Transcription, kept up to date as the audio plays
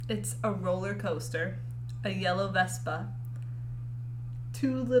It's a roller coaster, a yellow Vespa,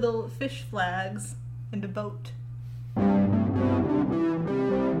 2 little fish flags, and a boat.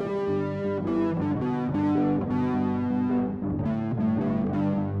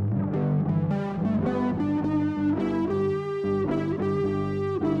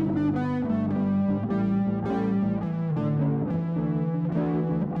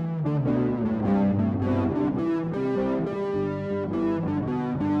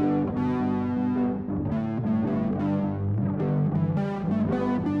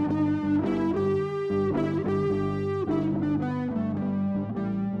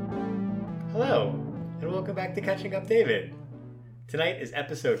 Back to Catching Up David. Tonight is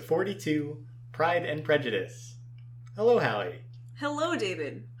episode 42, Pride and Prejudice. Hello, Hallie. Hello,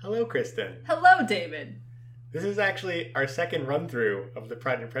 David. Hello, Kristen. Hello, David. This is actually our second run-through of the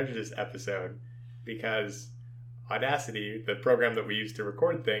Pride and Prejudice episode because Audacity, the program that we use to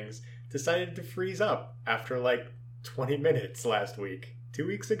record things, decided to freeze up after like 20 minutes last week. 2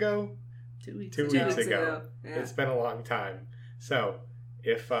 weeks ago? 2 weeks ago. 2 weeks ago. Yeah. It's been a long time. So,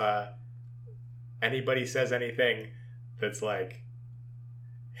 if anybody says anything that's like,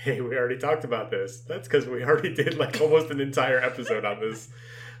 hey, we already talked about this, that's because we already did like almost an entire episode on this,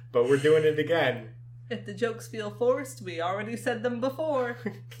 but we're doing it again. If the jokes feel forced, we already said them before.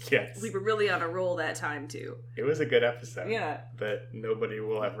 Yes. We were really on a roll that time, too. It was a good episode. Yeah. That nobody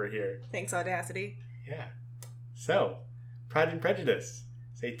will ever hear. Thanks, Audacity. Yeah. So, Pride and Prejudice.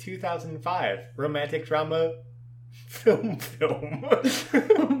 It's a 2005 romantic drama film.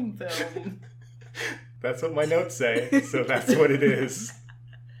 That's what my notes say, so that's what it is.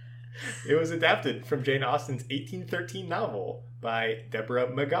 It was adapted from Jane Austen's 1813 novel by Deborah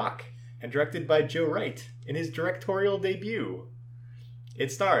McGough and directed by Joe Wright in his directorial debut.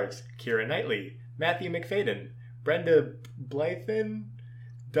 It stars Keira Knightley, Matthew Macfadyen, Brenda Blythen,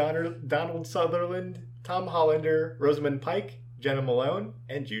 Donald Sutherland, Tom Hollander, Rosamund Pike, Jenna Malone,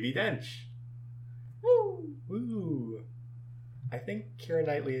 and Judi Dench. Woo! Woo! I think Keira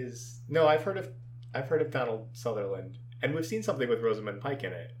Knightley is... No, I've heard of Donald Sutherland, and we've seen something with Rosamund Pike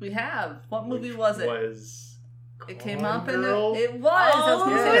in it. We have. What movie was it? It came up in Girl? it. Was. I was Oh,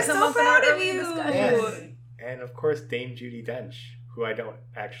 going to say, I'm come so up in our proud of early you. discussion. Yes. And of course, Dame Judi Dench, who I don't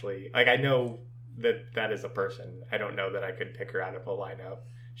actually... Like, I know that is a person. I don't know that I could pick her out of a lineup.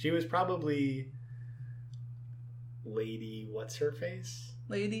 She was probably Lady What's-Her-Face?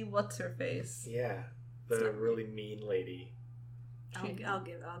 Lady What's-Her-Face. Yeah. The really mean lady. I'll give him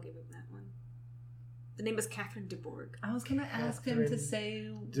that one. The name is Catherine de Bourgh. I was going to ask him to say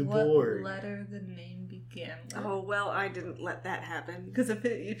de what Bourgh. letter the name began with. Oh, well, I didn't let that happen. Because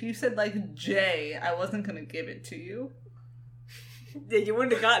if you said, like, J, I wasn't going to give it to you. Yeah, you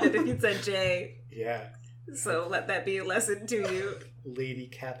wouldn't have gotten it if you'd said J. Yeah. So let that be a lesson to you. Lady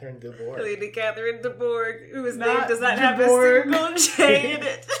Catherine de Bourgh. Lady Catherine de Bourgh, whose Not name does not de have Bourgh. a single J in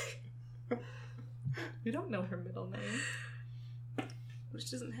it. We don't know her middle name. Which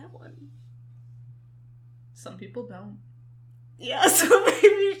doesn't have one. Some people don't. Yeah, so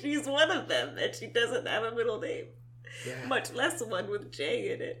maybe she's one of them, and she doesn't have a middle name. Yeah. Much less one with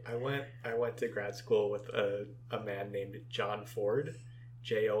J in it. I went to grad school with a man named John Ford,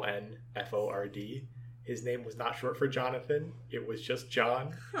 JONFORD. His name was not short for Jonathan. It was just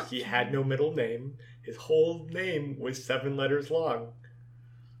John. Huh. He had no middle name. His whole name was 7 letters long.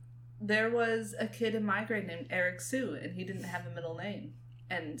 There was a kid in my grade named Eric Sue, and he didn't have a middle name.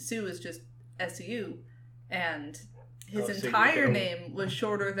 And Sue is just S-U. And his so entire name was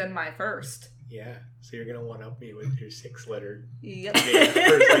shorter than my first. Yeah, so you're going to one-up me with your 6-letter Yep. name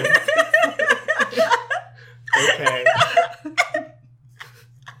person. Okay.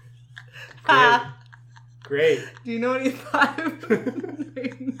 Great. Do you know any five-letter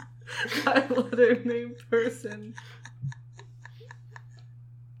name person?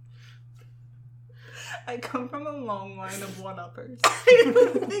 I come from a long line of one-uppers. I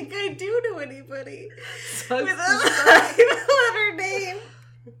don't think I do know anybody Such with a 5-letter name.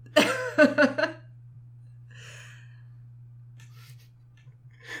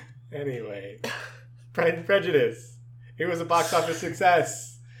 Anyway, Pride and Prejudice. It was a box office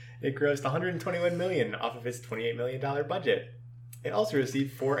success. It grossed $121 million off of its $28 million budget. It also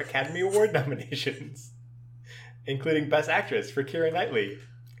received 4 Academy Award nominations, including Best Actress for Keira Knightley,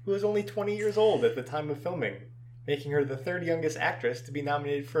 who was only 20 years old at the time of filming, making her the 3rd youngest actress to be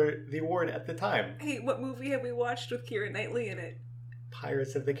nominated for the award at the time. Hey, what movie have we watched with Keira Knightley in it?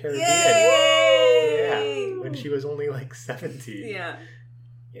 Pirates of the Caribbean. Yay! Yeah, when she was only like 17. Yeah.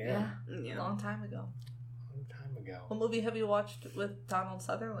 Yeah. Long time ago. Long time ago. What movie have you watched with Donald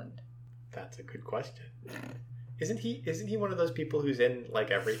Sutherland? That's a good question. Isn't he one of those people who's in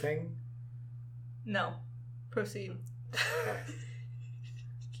like everything? No. Proceed. Okay.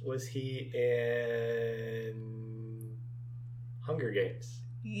 Was he in Hunger Games?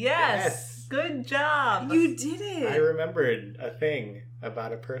 Yes. Good job. You did it. I remembered a thing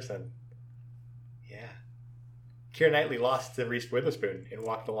about a person. Yeah. Keira Knightley lost to Reese Witherspoon in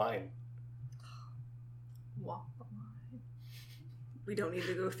Walk the Line. Walk the line. We don't need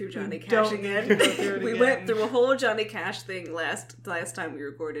to go through Johnny We Cash don't again. need to go through it We again. went through a whole Johnny Cash thing last time we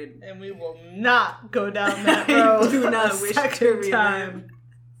recorded. And we will not go down that I road. do not a wish to second relive. time.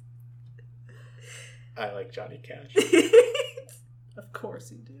 I like Johnny Cash. Of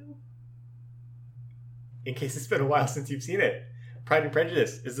course you do. In case it's been a while since you've seen it, Pride and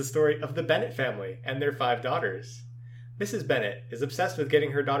Prejudice is the story of the Bennet family and their 5 daughters. Mrs. Bennet is obsessed with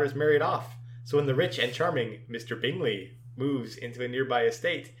getting her daughters married off, so when the rich and charming Mr. Bingley moves into a nearby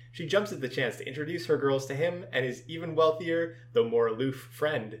estate, she jumps at the chance to introduce her girls to him and his even wealthier, though more aloof,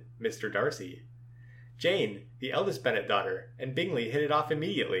 friend, Mr. Darcy. Jane, the eldest Bennet daughter, and Bingley hit it off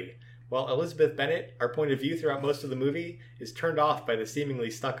immediately, while Elizabeth Bennet, our point of view throughout most of the movie, is turned off by the seemingly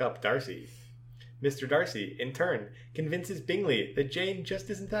stuck-up Darcy. Mr. Darcy, in turn, convinces Bingley that Jane just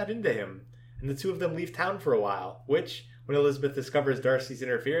isn't that into him, and the two of them leave town for a while, which, when Elizabeth discovers Darcy's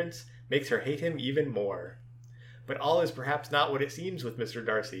interference, makes her hate him even more. But all is perhaps not what it seems with Mr.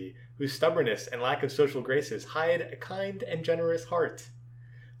 Darcy, whose stubbornness and lack of social graces hide a kind and generous heart.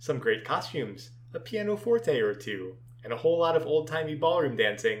 Some great costumes, a pianoforte or two, and a whole lot of old-timey ballroom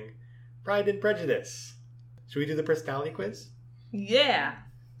dancing. Pride and Prejudice. Should we do the personality quiz? Yeah.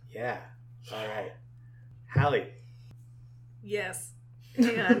 Yeah. All right. Hallie. Yes.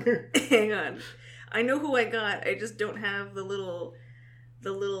 Hang on. Hang on. I know who I got. I just don't have the little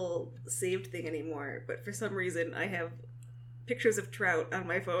saved thing anymore. But for some reason, I have pictures of trout on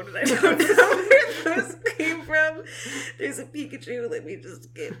my phone, and I don't know where those came from. There's a Pikachu. Let me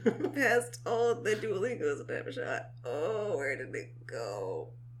just get past all the Duolingo snapshot. Oh, where did it go?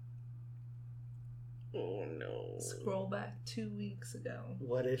 Oh no. Scroll back 2 weeks ago.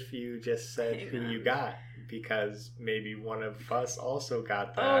 What if you just said Hang who on. you got? Because maybe one of us also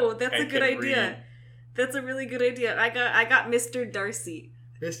got that. Oh, that's a and good can idea. read That's a really good idea. I got Mr. Darcy.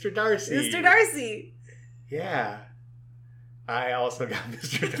 Mr. Darcy. Mr. Darcy. Yeah. I also got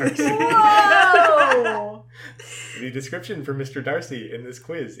Mr. Darcy. Whoa! The description for Mr. Darcy in this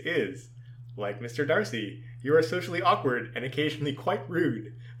quiz is, like Mr. Darcy, you are socially awkward and occasionally quite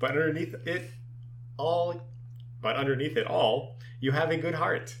rude, but underneath it all, you have a good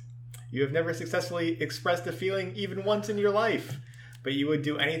heart. You have never successfully expressed a feeling even once in your life, but you would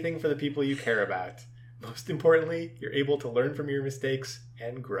do anything for the people you care about. Most importantly, you're able to learn from your mistakes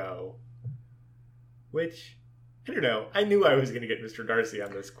and grow. Which, I don't know, I knew I was going to get Mr. Darcy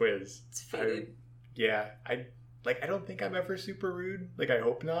on this quiz. It's faded. I don't think I'm ever super rude. Like, I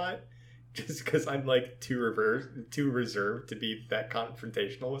hope not. Just because I'm, like, too reserved to be that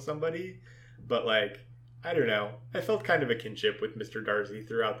confrontational with somebody. But, like, I don't know. I felt kind of a kinship with Mr. Darcy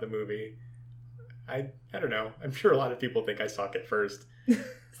throughout the movie. I don't know. I'm sure a lot of people think I suck at first.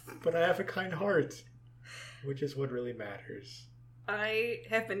 But I have a kind heart. Which is what really matters. I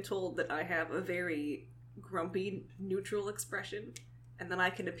have been told that I have a very grumpy, neutral expression, and that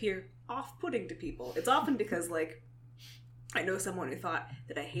I can appear off-putting to people. It's often because, like, I know someone who thought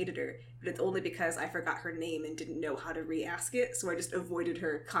that I hated her, but it's only because I forgot her name and didn't know how to re-ask it, so I just avoided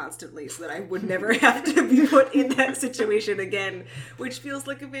her constantly so that I would never have to be put in that situation again, which feels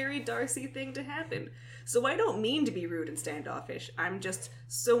like a very Darcy thing to happen. So I don't mean to be rude and standoffish. I'm just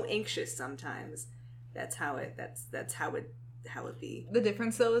so anxious sometimes. That's how it be. The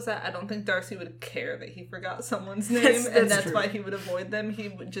difference, though, is that I don't think Darcy would care that he forgot someone's name, That's and that's true. why he would avoid them. He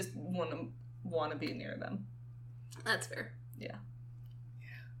would just want to be near them. That's fair. Yeah.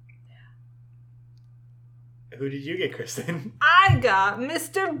 Who did you get, Kristen? I got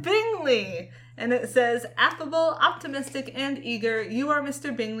Mr. Bingley! And it says, affable, optimistic, and eager, you are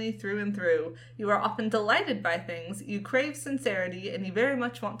Mr. Bingley through and through. You are often delighted by things, you crave sincerity, and you very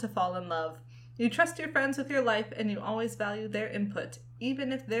much want to fall in love. You trust your friends with your life, and you always value their input,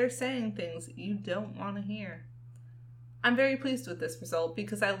 even if they're saying things you don't want to hear. I'm very pleased with this result,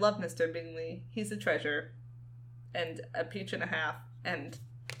 because I love Mr. Bingley. He's a treasure. And a peach and a half. And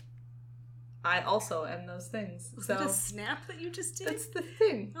I also am those things. Was So that a snap that you just did? that's the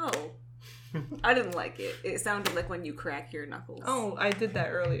thing. Oh. I didn't like it. It sounded like when you crack your knuckles. Oh, I did that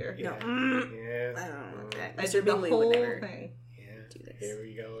earlier. No. Yeah. I don't know that. I Mr. did the Bingley whole would never thing. Yeah. do this. Here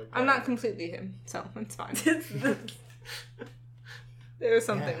we go again. I'm not completely him, so it's fine. There were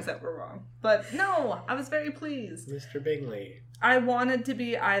some Yeah. things that were wrong. But no, I was very pleased. Mr. Bingley. I wanted to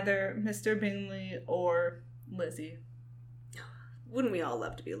be either Mr. Bingley or Lizzie. Wouldn't we all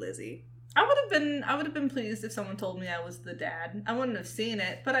love to be Lizzie? I would have been pleased if someone told me I was the dad. I wouldn't have seen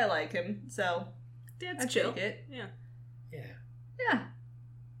it, but I like him, so Dad's I'd chill. take it. Yeah. Yeah, Yeah.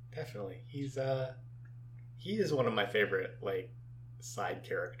 definitely. He is one of my favorite like side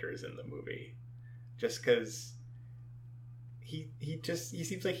characters in the movie, just because he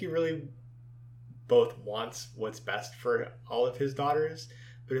seems like he really both wants what's best for all of his daughters,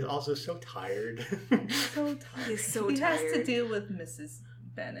 but is also so tired. So tired. He's so he tired. has to deal with Mrs.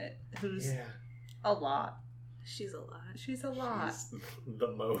 Bennett, who's Yeah, a lot. She's a lot. She's a lot. she's the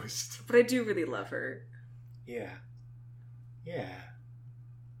most. But I do really love her. Yeah. Yeah.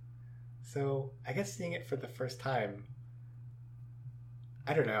 So, I guess seeing it for the first time,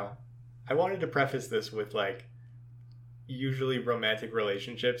 I don't know. I wanted to preface this with, like, usually romantic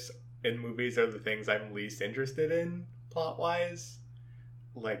relationships in movies are the things I'm least interested in, plot-wise.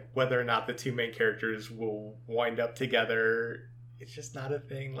 Like, whether or not the two main characters will wind up together, it's just not a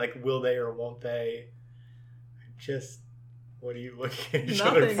thing. Like, will they or won't they? Just, what are you looking at each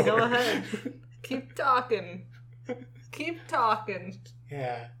other Nothing. for? Go ahead. Keep talking. Keep talking.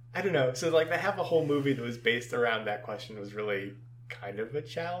 Yeah. I don't know. So, like, to have a whole movie that was based around that question was really kind of a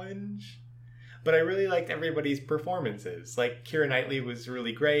challenge. But I really liked everybody's performances. Like, Keira Knightley was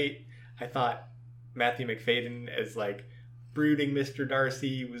really great. I thought Matthew McFadden as, like, brooding Mr.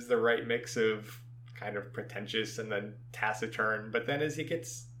 Darcy was the right mix of kind of pretentious and then taciturn. But then as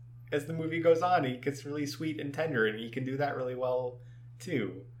the movie goes on, he gets really sweet and tender, and he can do that really well,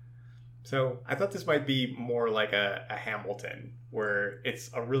 too. So I thought this might be more like a Hamilton, where it's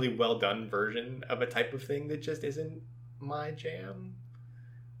a really well done version of a type of thing that just isn't my jam.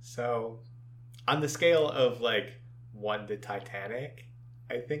 So on the scale of like 1 to Titanic,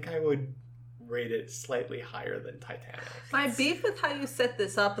 I think I would rate it slightly higher than Titanic. My beef with how you set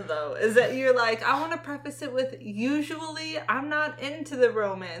this up, though, is that you're like, I want to preface it with, usually I'm not into the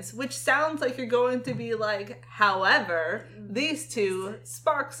romance, which sounds like you're going to be like, however, these two,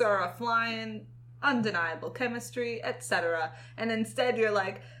 sparks are a flying, undeniable chemistry, etc. And instead you're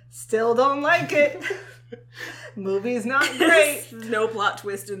like, still don't like it. Movie's not great. No plot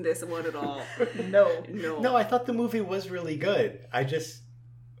twist in this one at all. No. No, I thought the movie was really good.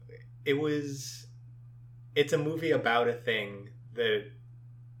 It's a movie about a thing that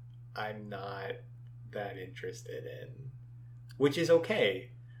I'm not that interested in, which is okay.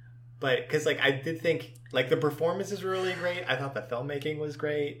 But, because, like, I did think, like, the performances were really great. I thought the filmmaking was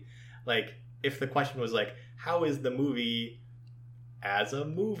great. Like, if the question was, like, how is the movie as a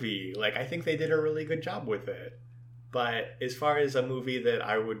movie? Like, I think they did a really good job with it. But as far as a movie that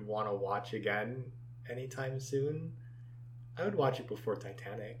I would want to watch again anytime soon, I would watch it before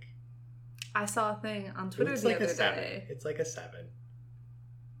Titanic. I saw a thing on Twitter It's the like a other 7. day. It's like a 7.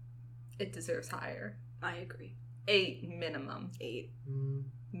 It deserves higher. I agree. 8 minimum. 8.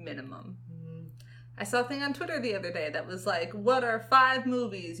 Minimum. I saw a thing on Twitter the other day that was like, what are 5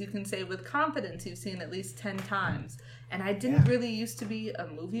 movies you can say with confidence you've seen at least 10 times? And I didn't really used to be a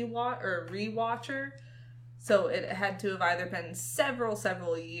movie or a rewatcher, so it had to have either been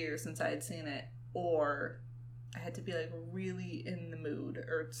several years since I had seen it, or I had to be like really in the mood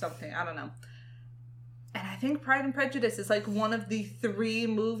or something. I don't know. And I think Pride and Prejudice is like one of the 3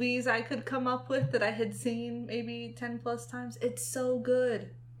 movies I could come up with that I had seen maybe 10 plus times. It's so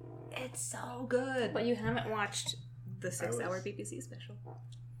good. It's so good. But you haven't watched the 6-hour BBC special.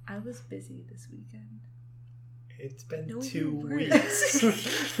 I was busy this weekend. It's been No, 2 you weren't. weeks.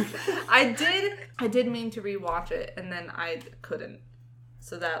 I did mean to rewatch it, and then I couldn't.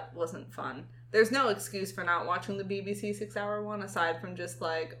 So that wasn't fun. There's no excuse for not watching the BBC 6-hour one, aside from just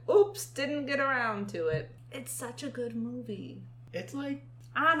like, oops, didn't get around to it. It's such a good movie. It's like,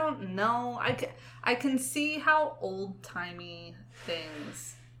 I don't know. I can see how old-timey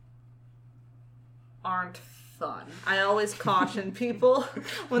things aren't fun. I always caution people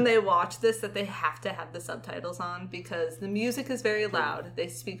when they watch this that they have to have the subtitles on, because the music is very loud. They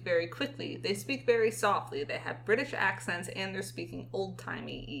speak very quickly. They speak very softly. They have British accents, and they're speaking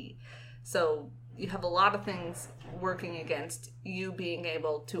old-timey-y. So you have a lot of things working against you being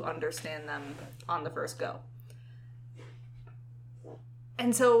able to understand them on the first go.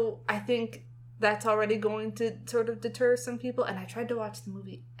 And so I think that's already going to sort of deter some people. And I tried to watch the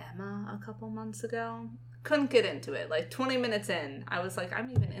movie Emma a couple months ago. Couldn't get into it. Like 20 minutes in, I was like, I'm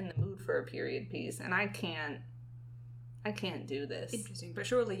even in the mood for a period piece, and I can't do this. Interesting. But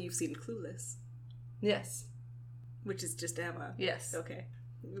surely you've seen Clueless, Yes. which is just Emma. Yes. Okay.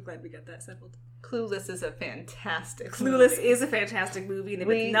 I'm glad we got that settled. Clueless is a fantastic Clueless movie. is a fantastic movie, and if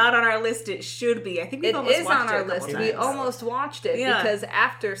it's not on our list, it should be. I think we've It almost is watched on it our a couple list. times. We almost watched it Yeah. because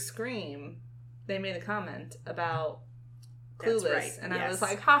after Scream, they made a comment about That's Clueless, right, and I was yes.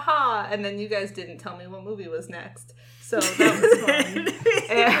 like, haha, and then you guys didn't tell me what movie was next. So that was fun.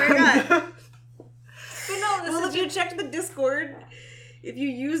 I forgot. But no, this Well, is if you checked the Discord, if you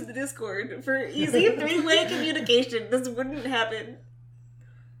used the Discord for easy three-way communication, this wouldn't happen.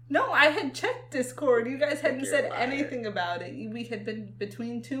 No, I had checked Discord. You guys hadn't You're a said liar. anything about it. We had been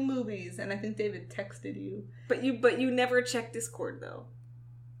between two movies, and I think David texted you. But you never checked Discord, though.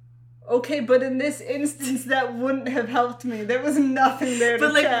 Okay, but in this instance, that wouldn't have helped me. There was nothing there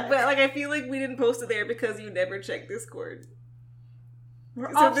to check. But I feel like we didn't post it there because you never checked Discord.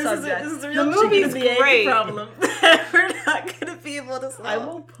 We're So off this subject. is a The real movie's chicken and the egg great. problem that we're not going to be able to solve. I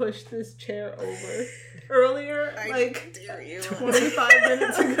will push this chair over. Earlier, I like dare you. 25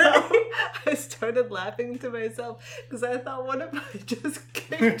 minutes ago, I started laughing to myself because I thought, what if I just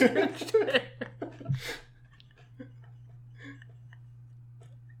kicked her chair?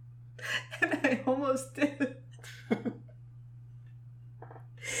 And I almost did. I'd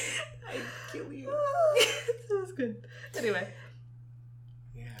kill you. That was good. Anyway,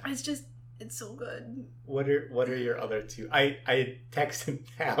 Yeah. it's so good. What are your other two? I texted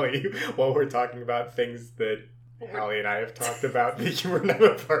Hallie while we're talking about things that Hallie and I have talked about that you were not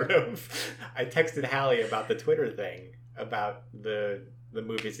a part of. I texted Hallie about the Twitter thing, about the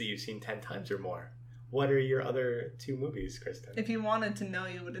movies that you've seen 10 times or more. What are your other two movies, Kristen? If you wanted to know,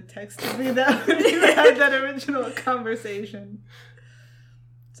 you would have texted me that when you had that original conversation.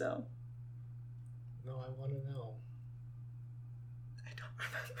 So, No, I want to know. I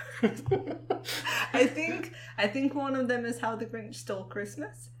don't remember. I think one of them is How the Grinch Stole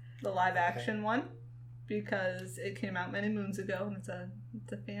Christmas, the live action one, because it came out many moons ago and it's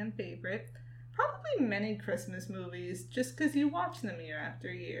a fan favorite. Probably many Christmas movies, just because you watch them year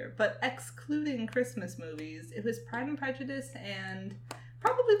after year. But excluding Christmas movies, it was Pride and Prejudice and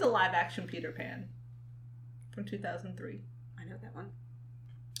probably the live action Peter Pan from 2003. I know that one.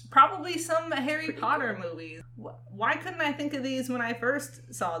 Probably some Harry Pretty Potter cool. movies. Why couldn't I think of these when I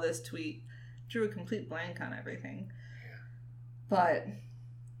first saw this tweet? Drew a complete blank on everything. But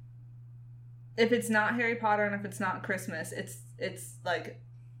if it's not Harry Potter and if it's not Christmas, it's like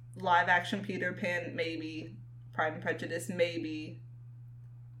live action Peter Pan, maybe. Pride and Prejudice, maybe.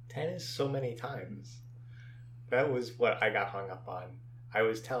 10 is so many times. That was what I got hung up on. I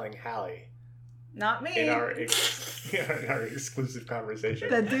was telling Hallie Not me. in our exclusive conversation.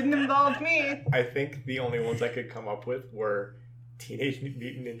 That didn't involve me. I think the only ones I could come up with were Teenage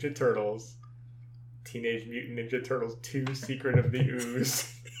Mutant Ninja Turtles, Teenage Mutant Ninja Turtles 2 Secret of the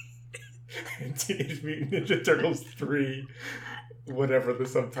Ooze, and Teenage Mutant Ninja Turtles 3, whatever the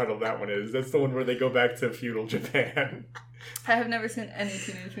subtitle of that one is. That's the one where they go back to feudal Japan. I have never seen any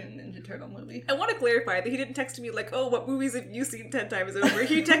Teenage Mutant Ninja Turtle movie. I want to clarify that he didn't text me like, oh, what movies have you seen 10 times over?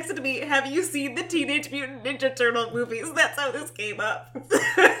 He texted me, have you seen the Teenage Mutant Ninja Turtle movies? That's how this came up.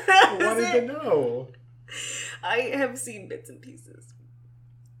 I wanted to know. I have seen bits and pieces.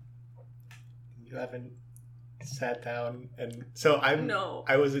 You haven't sat down and... So No.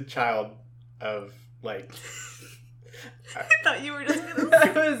 I was a child of, like... I thought you were just gonna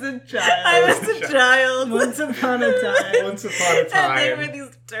I say was a child. I was a child. Once upon a time. Once upon a time. And they were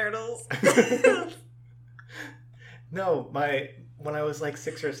these turtles. No, when I was like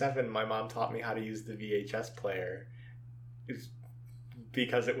 6 or 7, my mom taught me how to use the VHS player. It's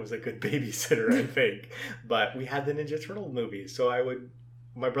because it was a good babysitter, I think. But we had the Ninja Turtle movies, so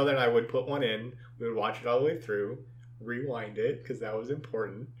my brother and I would put one in, we would watch it all the way through, rewind it, because that was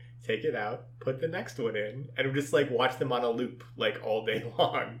important, take it out, put the next one in, and we'd just like watch them on a loop like all day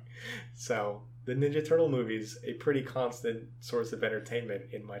long. So the Ninja Turtle movies, a pretty constant source of entertainment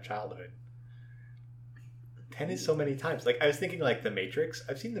in my childhood. 10 is so many times. Like I was thinking like The Matrix.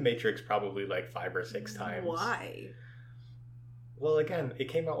 I've seen The Matrix probably like 5 or 6 times. Why? Well, again, it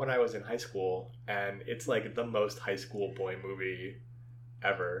came out when I was in high school, and it's like the most high school boy movie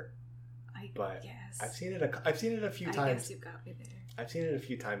ever. But guess. I've seen it a few I times. guess you got me there. I've seen it a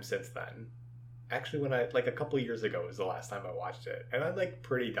few times since then. Actually, when like a couple years ago was the last time I watched it, and I'm like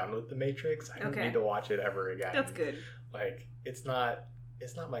pretty done with The Matrix. I don't Okay. need to watch it ever again. That's good. Like it's not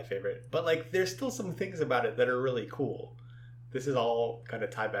my favorite, but like there's still some things about it that are really cool. This is all kind of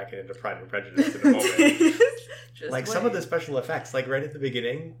tied back into Pride and Prejudice in a moment. Just Like some of wait. the special effects, like right at the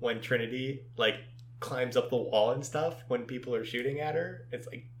beginning when Trinity like climbs up the wall and stuff when people are shooting at her, it's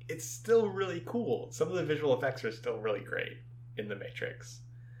like it's still really cool. Some of the visual effects are still really great in The Matrix.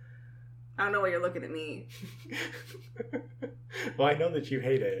 I don't know why you're looking at me. Well, I know that you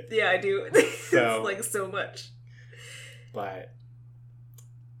hate it, Yeah, I do. So- It's like so much. but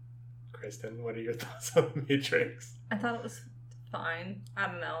Kristen, what are your thoughts on The Matrix? I thought it was fine. I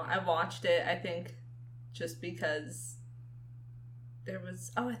don't know. I watched it, I think, just because there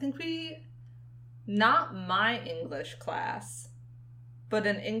was... Oh, I think not my English class, but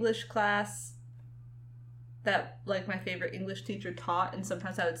an English class that, like, my favorite English teacher taught, and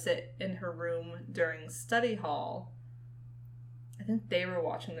sometimes I would sit in her room during study hall. I think they were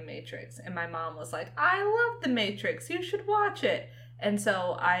watching The Matrix, and my mom was like, I love The Matrix, you should watch it. And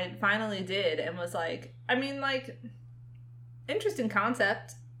so I finally did, and was like, I mean, like, interesting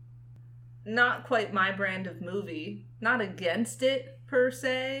concept. Not quite my brand of movie. Not against it, per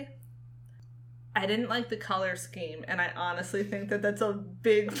se. I didn't like the color scheme, and I honestly think that that's a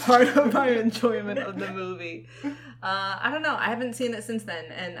big part of my enjoyment of the movie. I don't know. I haven't seen it since then,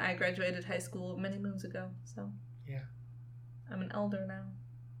 and I graduated high school many moons ago, so... Yeah. I'm an elder now.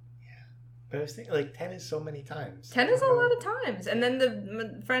 Yeah. But I was thinking, like, 10 is so many times. 10 is a lot of times. And then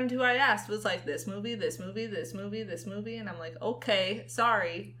the friend who I asked was like, this movie, this movie, this movie, this movie, and I'm like, okay,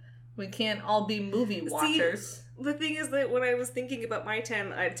 sorry. We can't all be movie watchers. See, the thing is that when I was thinking about my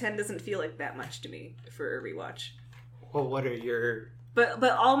 10, 10 doesn't feel like that much to me for a rewatch. Well, what are your... But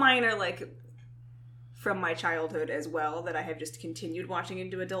all mine are, like, from my childhood as well, that I have just continued watching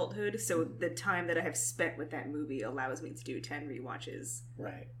into adulthood, so the time that I have spent with that movie allows me to do 10 rewatches.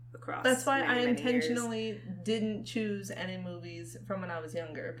 Right. Across That's why many, I many intentionally years. didn't choose any movies from when I was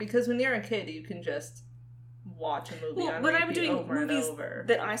younger. Because when you're a kid, you can just watch a movie on but repeat I'm doing over and movies over.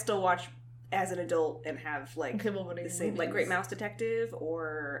 that I still watch as an adult and have, like, Okay, well, what are the your same, like movies? Great Mouse Detective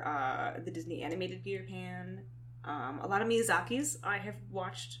or the Disney animated Peter Pan. A lot of Miyazaki's I have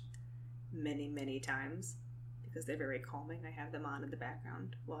watched many, many times because they're very calming. I have them on in the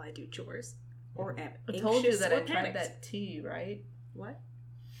background while I do chores or am I told you anxious that or I tried panicked. that tea, right? What?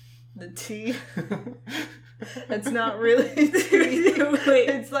 The tea. That's not really tea. Wait.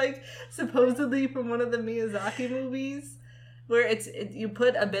 It's like supposedly from one of the Miyazaki movies where you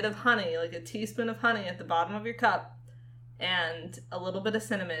put a bit of honey, like a teaspoon of honey at the bottom of your cup and a little bit of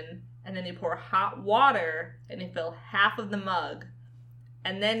cinnamon, and then you pour hot water and you fill half of the mug,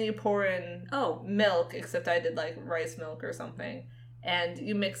 and then you pour in milk, except I did like rice milk or something, and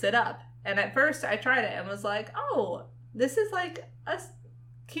you mix it up. And at first I tried it and was like, oh, this is like a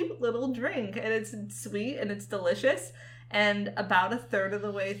cute little drink, and it's sweet and it's delicious. And about a third of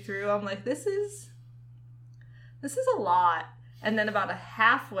the way through, I'm like, this is a lot. And then about a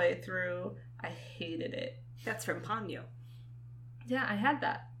halfway through, I hated it. That's from Ponyo. Yeah, I had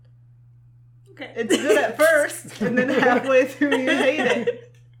that. Okay. It's good at first, and then halfway through you hate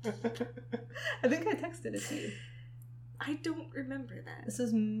it. I think I texted it to you. I don't remember that. This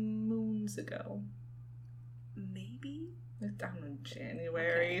was moons ago. Maybe? I'm in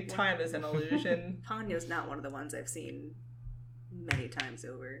January. Okay. Time is an illusion. Ponyo's not one of the ones I've seen many times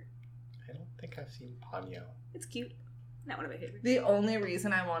over. I don't think I've seen Ponyo. It's cute. Not one of my favorites. The only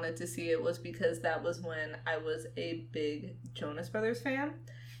reason I wanted to see it was because that was when I was a big Jonas Brothers fan,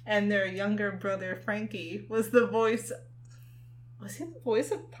 and their younger brother Frankie was the voice. Was he the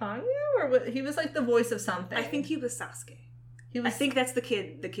voice of Ponyo, or he was like the voice of something? I think he was Sasuke. He was. I think that's the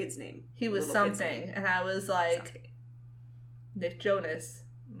kid's name. he was Little kid's something, name. and I was like, Sasuke. Nick Jonas,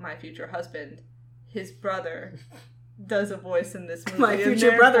 my future husband, his brother, does a voice in this movie. My and future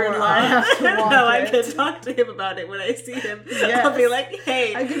therefore brother-in-law. I have to watch No, I it. can talk to him about it when I see him. Yes. I'll be like,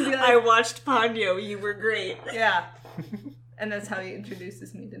 hey, I can be like- I watched Ponyo. You were great. Yeah. And that's how he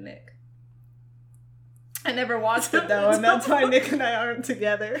introduces me to Nick. I never watched it though, and that's why Nick and I aren't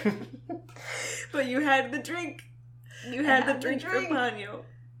together. But you had the drink. You had the drink from Ponyo.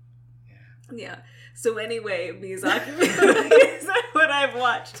 Yeah. So anyway, Miyazaki movies are what I've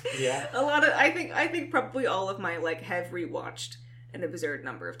watched. Yeah. A lot of I think probably all of my like have rewatched an absurd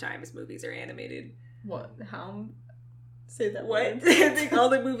number of times movies are animated. What? How? Say that What? word. I think all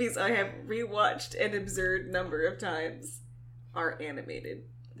the movies I have rewatched an absurd number of times are animated.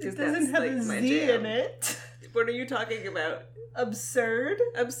 It doesn't have a Z in it. What are you talking about? Absurd?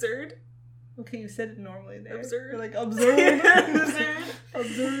 Absurd? Okay, you said it normally there. Absurd? You're like, absurd. Absurd.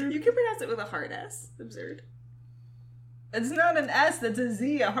 Absurd. You can pronounce it with a hard S. Absurd. It's not an S, that's a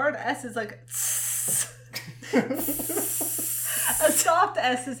Z. A hard S is like... A soft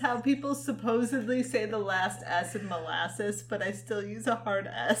S is how people supposedly say the last S in molasses, but I still use a hard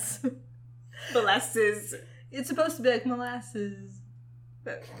S. Molasses. It's supposed to be like molasses.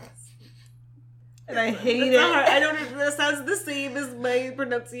 That's- And I hate That's it. not hard. I don't. That sounds the same as my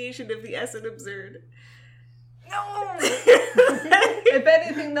pronunciation of the S in absurd. No! If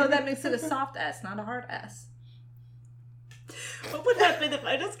anything, though, that makes it a soft S, not a hard S. What would happen if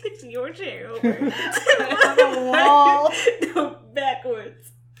I just kicked your chair over? I have a wall. No,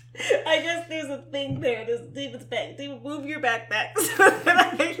 backwards. I I guess there's a thing there. There's David's bag. David, move your backpack so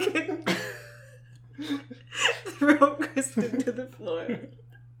that I can throw Kristen to the floor.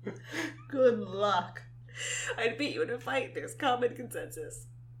 Good luck. I'd beat you in a fight. There's common consensus.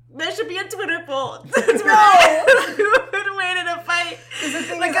 There should be a Twitter poll. That's right. Who would win in a fight? The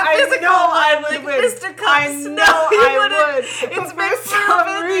thing Like is, a I physical know I one, would like win. Mr. Cups. I No, know you I wouldn't. would. It's For been some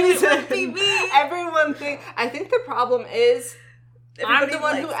proven reason, it would be me. everyone think. I think the problem is I'm Everybody the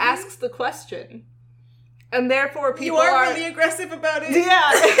one who likes me. asks the question, and therefore people You are really aggressive about it.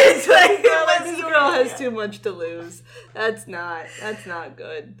 Yeah, it's like, It like, was this your girl has idea. too much to lose. That's not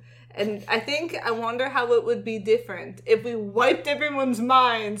good. And I wonder how it would be different if we wiped everyone's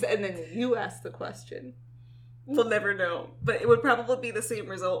minds and then you asked the question. We'll never know. But it would probably be the same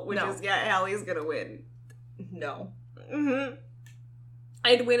result, which No. is, yeah, Allie's gonna win. No. Mm-hmm.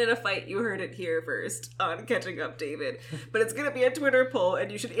 I'd win in a fight. You heard it here first on Catching Up, David. But it's gonna be a Twitter poll, and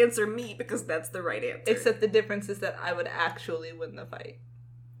you should answer me because that's the right answer. Except the difference is that I would actually win the fight.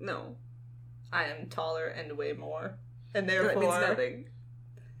 No. I am taller and way more. And That means therefore, nothing.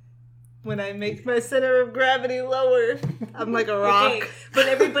 when I make my center of gravity lower, I'm like a rock. Okay, but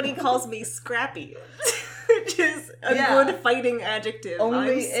everybody calls me scrappy, which is a Yeah. good fighting adjective.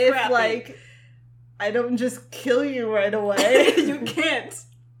 Only I'm if, scrappy. like, I don't just kill you right away. you can't.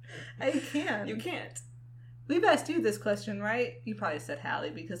 I can. You can't. We've asked you this question, right? You probably said Hallie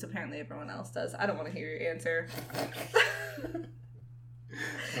because apparently everyone else does. I don't want to hear your answer. Okay.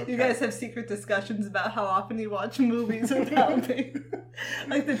 You guys have secret discussions about how often you watch movies without me.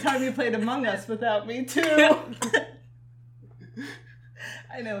 Like the time you played Among Us without me, too.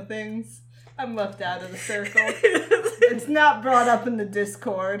 I know things. I'm left out of the circle. It's not brought up in the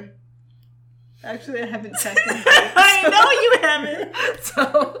Discord. Actually, I haven't checked in days, I know you haven't.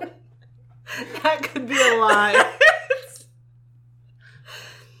 so that could be a lie.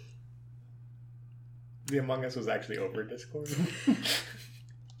 The Among Us was actually over Discord.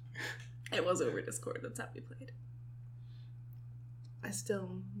 It was over Discord. That's how we played. I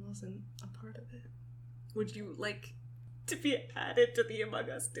still wasn't a part of it. Would you like to be added to the Among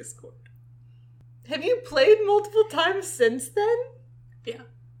Us Discord? Have you played multiple times since then? Yeah.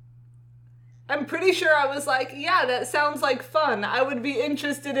 I'm pretty sure I was like, yeah, that sounds like fun. I would be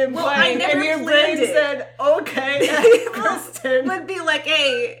interested in Well, I playing. never And your planned brain it. said, okay, Kristen. Would be like,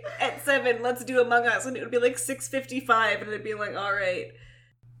 hey, at 7, let's do Among Us, and it would be like 6:55, and it'd be like, all right.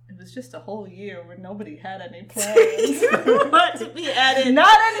 It was just a whole year where nobody had any You plans. want to be added?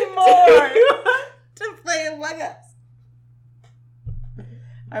 Not anymore. To play Among Us.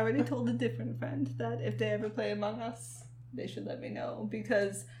 I already told a different friend that if they ever play Among Us, they should let me know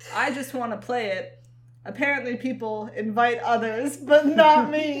because I just want to play it. Apparently people invite others, but not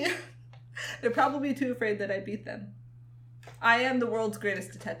me. They're probably too afraid that I beat them. I am the world's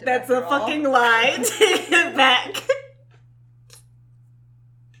greatest detective. That's after a all. fucking lie. Take it back.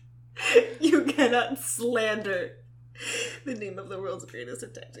 You cannot slander the name of the world's greatest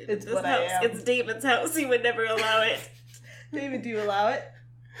detective. It's This what I house. am. It's David's house. He would never allow it. David, do you allow it?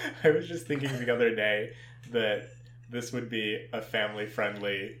 I was just thinking the other day that this would be a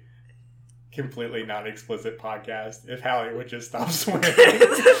family-friendly, completely non-explicit podcast if Hallie would just stop swearing.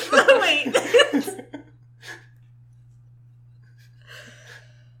 Wait.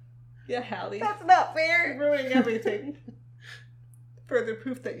 Yeah, Hallie. That's not fair. You're ruining everything. Further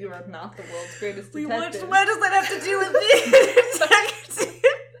proof that you are not the world's greatest detective. What does that have to do with the detective?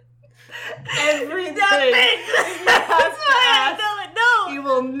 Everything. Nothing. You That's have to why I ask. know it. No. You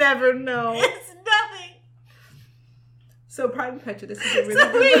will never know. It's nothing. So Pride and Prejudice is a really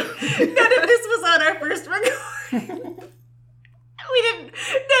So good none of this was on our first recording. We didn't.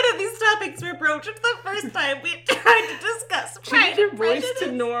 None of these topics were broached the first time we tried to discuss Pride Change your and voice Prejudice.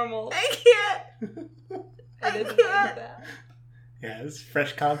 to normal. I can't. I didn't can't. like that. Yeah, it's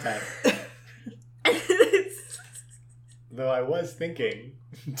fresh content. Though I was thinking,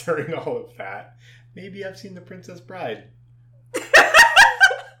 during all of that, maybe I've seen The Princess Bride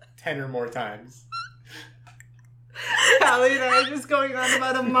 10 or more times. Hallie and I are just going on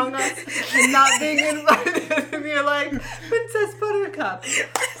about Among Us and not being invited. And you're like, Princess Buttercup,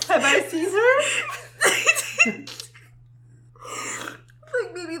 have I seen her?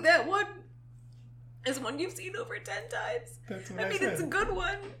 Like maybe that one is one you've seen over 10 times. That's what I I mean, said. it's a good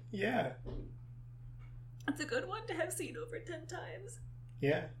one. Yeah. It's a good one to have seen over 10 times.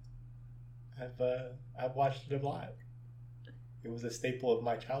 Yeah. I've watched it a lot. It was a staple of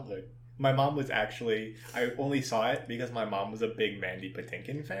my childhood. My mom was actually, I only saw it because my mom was a big Mandy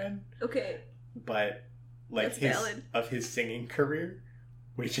Patinkin fan, Okay. but like That's valid. of his singing career,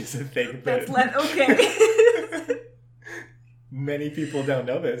 which is a thing That's that okay. Many people don't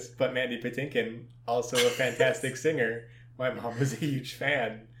know this, but Mandy Patinkin, also a fantastic singer. My mom was a huge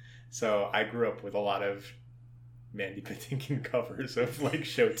fan. So I grew up with a lot of Mandy Patinkin covers of like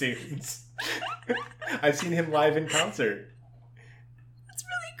show tunes. I've seen him live in concert. That's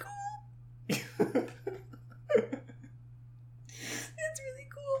really cool. That's really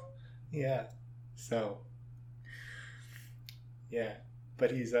cool. Yeah. So. Yeah.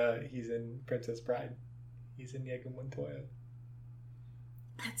 But he's in Princess Bride. He's in Inigo Montoya.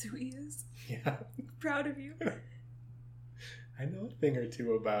 That's who he is. Yeah. Proud of you. I know a thing or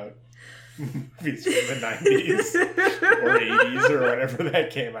two about movies from the 90s or 80s or whatever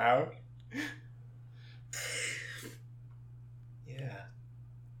that came out. Yeah.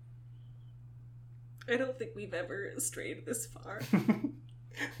 I don't think we've ever strayed this far.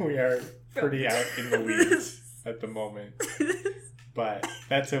 We are pretty out in the weeds at the moment. But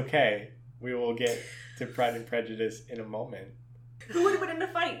that's okay. We will get to Pride and Prejudice in a moment. Who would win in a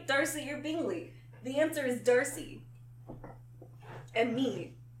fight, Darcy or Bingley? The answer is Darcy. And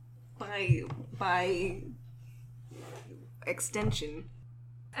me. By extension.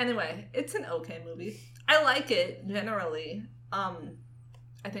 Anyway, it's an okay movie. I like it generally.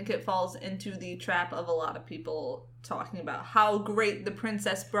 I think it falls into the trap of a lot of people talking about how great The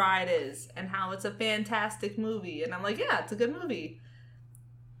Princess Bride is and how it's a fantastic movie. And I'm like, yeah, it's a good movie.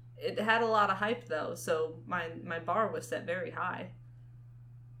 It had a lot of hype though, so my bar was set very high.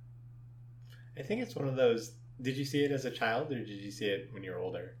 I think it's one of those. Did you see it as a child or did you see it when you were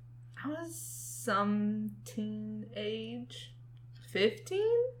older? I was some teen age. 15,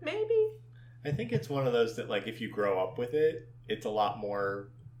 maybe? I think it's one of those that, like, if you grow up with it, it's a lot more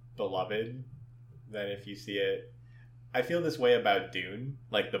beloved than if you see it. I feel this way about Dune,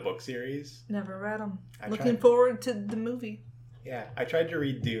 like the book series. Never read them. I Looking tried. forward to the movie. Yeah, I tried to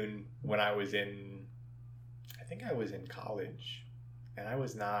read Dune when I was in college, and I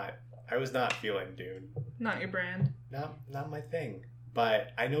was not feeling Dune. Not your brand. Not my thing.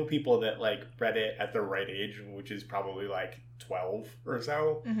 But I know people that like read it at the right age, which is probably like 12 or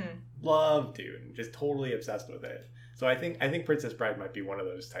so. Mm-hmm. Love Dune, just totally obsessed with it. So I think Princess Bride might be one of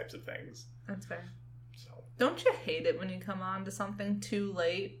those types of things. That's fair. So Don't you hate it when you come on to something too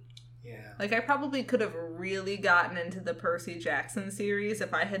late? yeah. Like, I probably could have really gotten into the Percy Jackson series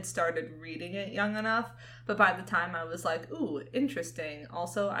if I had started reading it young enough. But by the time I was like, ooh, interesting.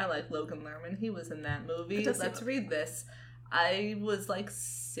 Also, I like Logan Lerman. He was in that movie. Let's read this. I was like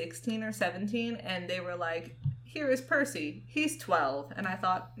 16 or 17, and they were like, here is Percy. He's 12. And I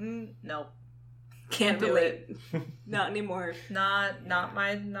thought, nope. Can't do relate. Not anymore. Not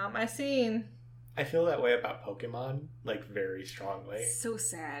my scene. I feel that way about Pokemon, like very strongly. So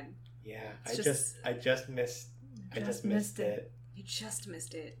sad. Yeah, It's I just missed it. You just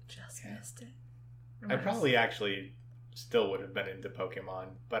missed it. Just Yeah. missed it. I probably actually still would have been into Pokemon,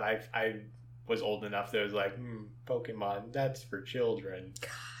 but I was old enough that I was like, Pokemon, that's for children.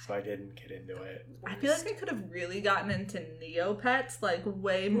 So I didn't get into it. I feel like I could have really gotten into Neopets, like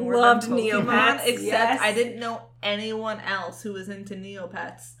way more Loved than Pokemon, Neopets, except yes. I didn't know anyone else who was into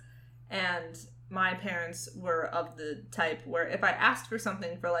Neopets. And my parents were of the type where if I asked for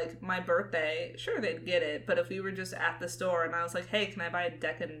something for like my birthday, sure they'd get it. But if we were just at the store and I was like, hey, can I buy a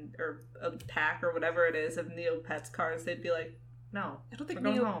deck or a pack or whatever it is of Neopets cards, they'd be like, no. I don't think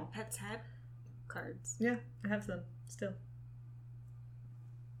we're going home. Neopets had cards. Yeah, I have some still.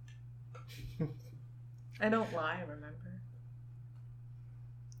 I don't lie, remember?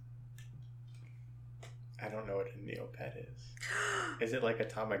 I don't know what a Neopet is. Is it like a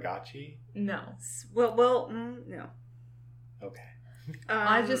Tamagotchi? No. No. Okay.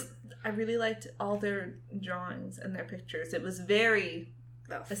 I really liked all their drawings and their pictures. It was very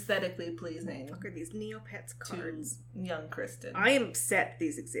aesthetically pleasing Fuck are these Neopets to cards? young Kristen. I am upset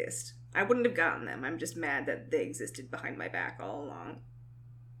these exist. I wouldn't have gotten them. I'm just mad that they existed behind my back all along.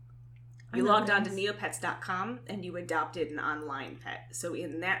 You logged on to neopets.com and you adopted an online pet. So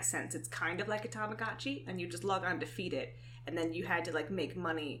in that sense, it's kind of like a Tamagotchi, and you just log on to feed it, and then you had to like make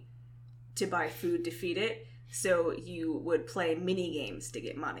money to buy food to feed it. So you would play mini games to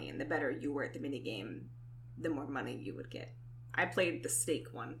get money, and the better you were at the mini game, the more money you would get. I played the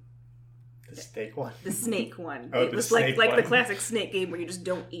steak one. The steak one? The snake one. Oh, it the was like snake the one. classic snake game where you just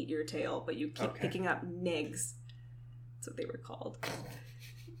don't eat your tail, but you keep Okay. picking up negs. That's what they were called.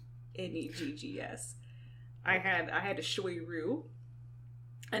 Neggs. I had a Shoiroo,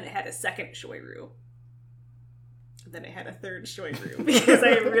 and it had a second Shoiroo. And then it had a third Shoiroo because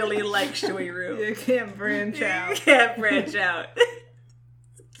I really like Shoiroo. You can't branch You out. can't branch out.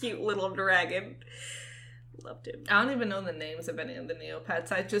 It's a cute little dragon. loved him. I don't even know the names of any of the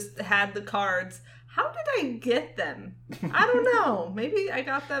Neopets. I just had the cards. How did I get them? I don't know. Maybe I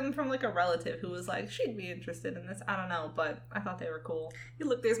got them from like a relative who was like, she'd be interested in this. I don't know, but I thought they were cool. Hey,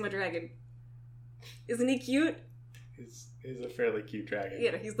 look, there's my dragon. Isn't he cute? He's a fairly cute dragon.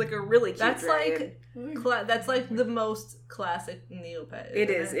 Yeah, he's like a really cute That's dragon. that's like the most classic Neopet. It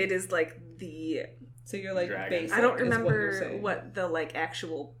isn't is. It is like the... So you're like Dragon. basic. I don't is what you're remember saying. what the like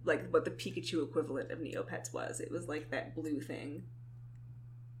actual like what the Pikachu equivalent of Neopets was. It was like that blue thing.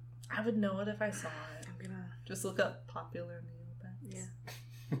 I would know it if I saw it. I'm gonna Just look up popular Neopets.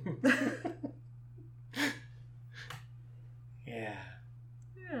 yeah. Yeah.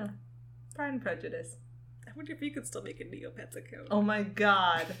 Yeah. Pride and Prejudice. I wonder if you could still make a Neopets account. Oh my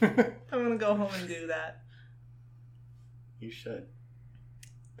god. I'm gonna go home and do that. You should.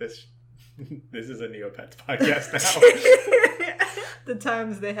 This is a Neopets podcast now. The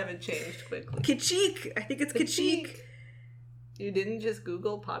times they haven't changed quickly. Kachik! I think it's Kachik. You didn't just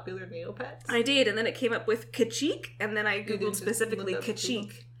Google popular Neopets? I did, and then it came up with Kachik, and then I didn't googled just specifically look up Kachik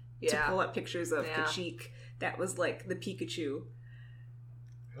to Yeah. pull up pictures of Yeah. Kachik. That was like the Pikachu.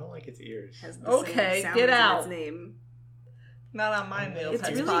 I don't like its ears. Has the Okay, same sounds get in out. its name. Not on my Neopets It's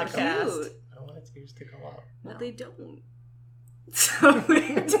really podcast. cute. I don't want its ears to go out. Well, No. they don't. So we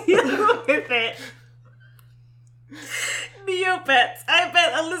deal with it. Neopets. I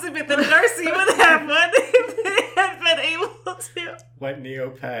bet Elizabeth and Darcy would have one if they had been able to. What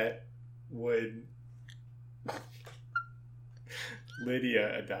Neopet would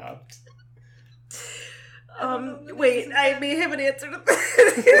Lydia adopt? Wait, I may have an answer to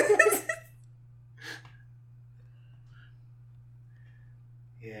this.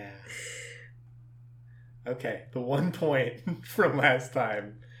 Yeah. Okay, the one point from last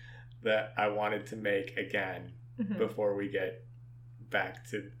time that I wanted to make again Mhm. before we get back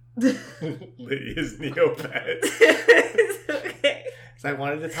to Lydia's Neopets. Okay. So I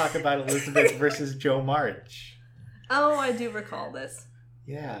wanted to talk about Elizabeth versus Joe March. Oh, I do recall this.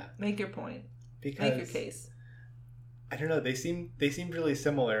 Yeah, Make your point. because Make your case. I don't know, they seemed really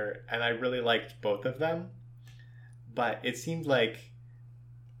similar, and I really liked both of them. But it seemed like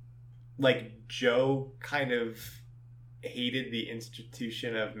Joe kind of hated the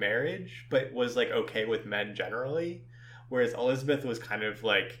institution of marriage, but was like okay with men generally, whereas Elizabeth was kind of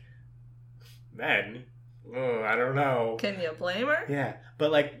like, men? Oh, I don't know. Can you blame her? Yeah,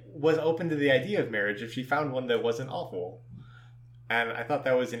 but like was open to the idea of marriage if she found one that wasn't awful. And I thought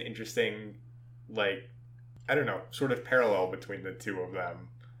that was an interesting, like, I don't know, sort of parallel between the two of them.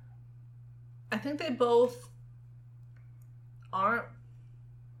 I think they both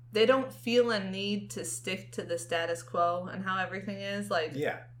they don't feel a need to stick to the status quo and how everything is. Like,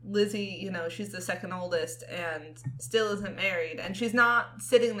 Yeah. Lizzie, you know, she's the second oldest and still isn't married. And she's not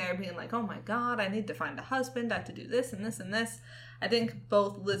sitting there being like, oh my God, I need to find a husband. I have to do this and this and this. I think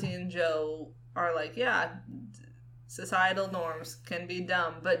both Lizzie and Joe are like, yeah, societal norms can be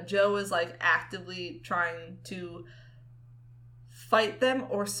dumb. But Joe is like actively trying to fight them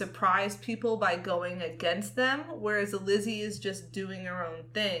or surprise people by going against them. Whereas Lizzie is just doing her own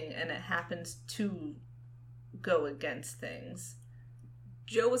thing and it happens to go against things.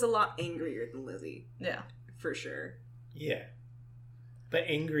 Joe was a lot angrier than Lizzie, Yeah. for sure. Yeah. But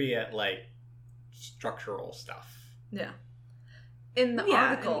angry at, like, structural stuff. Yeah. In the Yeah,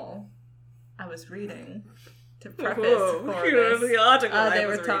 article I was reading, to preface Whoa, for the this, article they I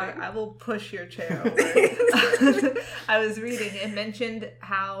were was talking. reading. I will push your chair over. I was reading. It mentioned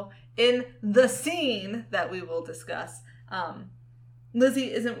how in the scene that we will discuss,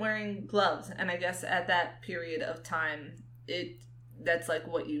 Lizzie isn't wearing gloves, and I guess at that period of time, that's like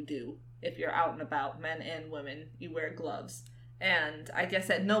what you do if you're out and about, men and women. You wear gloves. And I guess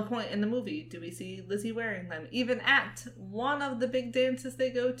at no point in the movie do we see Lizzie wearing them. Even at one of the big dances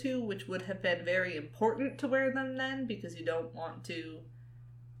they go to, which would have been very important to wear them then, because you don't want to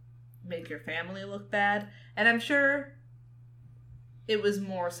make your family look bad. And I'm sure it was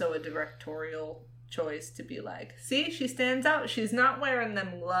more so a directorial choice to be like, see, she stands out. She's not wearing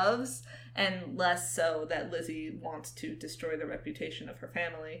them gloves. And less so that Lizzie wants to destroy the reputation of her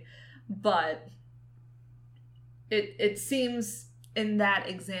family. But it seems in that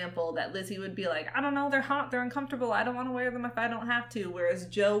example that Lizzie would be like, I don't know, they're hot, they're uncomfortable, I don't want to wear them if I don't have to. Whereas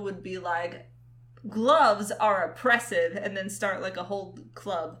Joe would be like, gloves are oppressive, and then start like a whole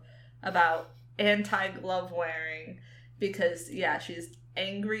club about anti-glove wearing because, yeah, she's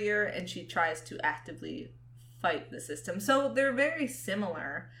angrier and she tries to actively fight the system. So they're very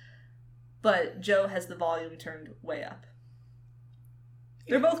similar, but Joe has the volume turned way up.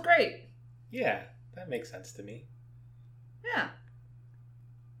 They're both great. Yeah, that makes sense to me. Yeah.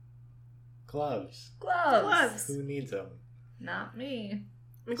 Gloves. Gloves. Who needs them? Not me.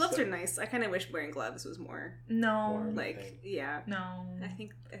 I mean, gloves are nice. I kind of wish wearing gloves was more No. like, yeah. No. I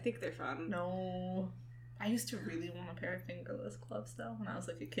think they're fun. No. I used to really want a pair of fingerless gloves though when I was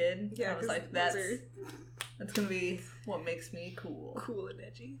like a kid. Yeah, I was 'cause like, those that's gonna be what makes me cool. cool and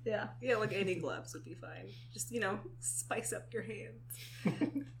edgy. Yeah. Yeah, like any gloves would be fine. Just, spice up your hands.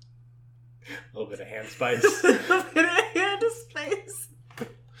 A little bit of hand spice. Hand space.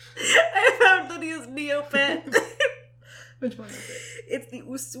 I found Lydia's Neopet. Which one is it? It's the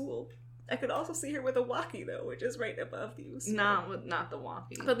Usul. I could also see her with a Waki though, which is right above the Usul. Not the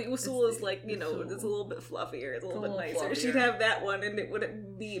walkie. But the Usul It's is like, Usul. it's a little bit fluffier. It's a little bit nicer. fluffier. She'd have that one and it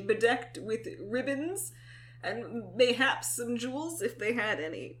would be bedecked with ribbons and mayhaps some jewels if they had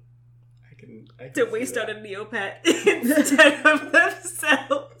any. I can To see waste that. out a Neopet instead of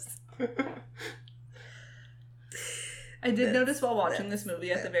themselves. I did notice while watching this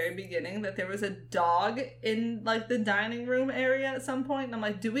movie at the very beginning that there was a dog in like the dining room area at some point, and I'm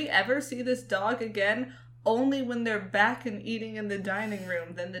like, do we ever see this dog again? Only when they're back and eating in the dining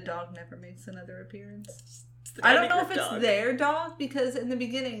room, then the dog never makes another appearance. I don't know if it's their dog, because in the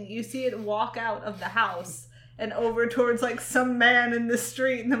beginning you see it walk out of the house and over towards like some man in the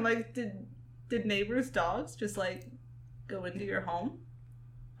street, and I'm like, did neighbors' dogs just like go into your home?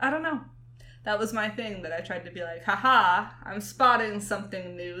 I don't know. That was my thing that I tried to be like, haha, I'm spotting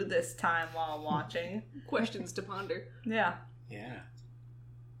something new this time while watching. Questions to ponder. Yeah. Yeah.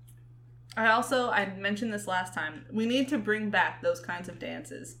 I mentioned this last time, we need to bring back those kinds of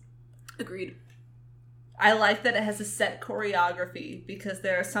dances. Agreed. I like that it has a set choreography, because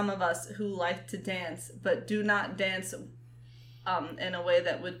there are some of us who like to dance, but do not dance in a way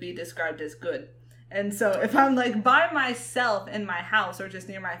that would be described as good. And so if I'm like by myself in my house or just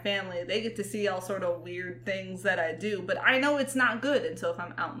near my family, they get to see all sort of weird things that I do, but I know it's not good. And so if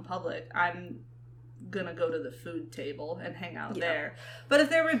I'm out in public, I'm gonna go to the food table and hang out there. But if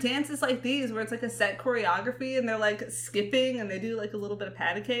there were dances like these where it's like a set choreography and they're like skipping and they do like a little bit of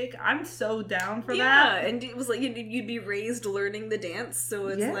patty cake, I'm so down for that. Yeah, and it was like you'd be raised learning the dance, so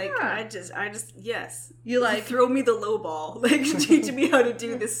it's like I just yes. You like throw me the low ball, like teach me how to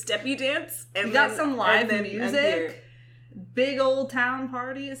do this steppy dance, and you got then, some live and then I'm here. music, big old town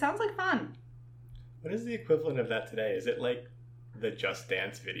party. It sounds like fun. What is the equivalent of that today? Is it like the Just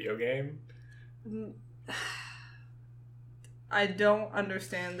Dance video game? I don't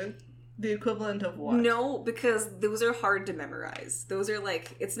understand the equivalent of what. No, because those are hard to memorize. Those are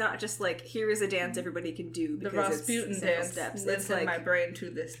like, it's not just like, here is a dance everybody can do The because Rasputin it's simple dance steps. lives It's in like, my brain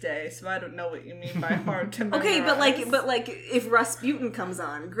to this day, so I don't know what you mean by hard to memorize. okay, but like if Rasputin comes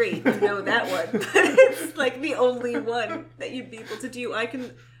on, great, you know that one. But it's like the only one that you'd be able to do. I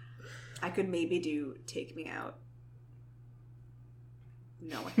could maybe do Take Me Out.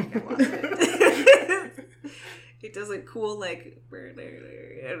 No, I think I lost it. It doesn't cool like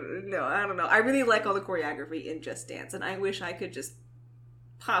no, I don't know. I really like all the choreography in Just Dance, and I wish I could just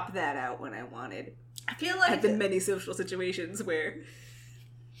pop that out when I wanted. I feel like I've been many social situations where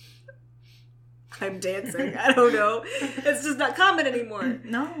I'm dancing. I don't know. It's just not common anymore.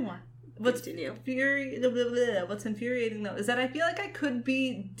 no. What's Continue. What's infuriating though is that I feel like I could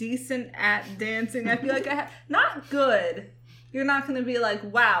be decent at dancing. I feel like I have not good. You're not going to be like,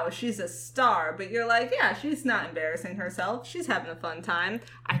 wow, she's a star, but you're like, yeah, she's not embarrassing herself. She's having a fun time.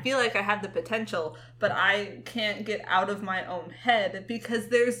 I feel like I have the potential, but I can't get out of my own head because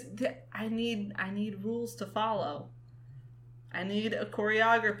I need rules to follow. I need a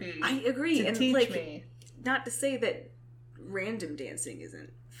choreography. I agree. To And teach like, me. not to say that random dancing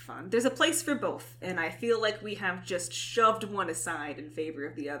isn't fun. There's a place for both, and I feel like we have just shoved one aside in favor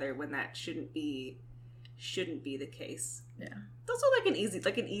of the other when that shouldn't be the case. Yeah. It's also like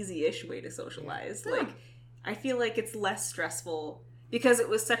an easy-ish way to socialize. Yeah. Like, I feel like it's less stressful because it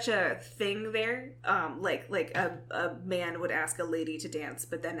was such a thing there. Like a man would ask a lady to dance,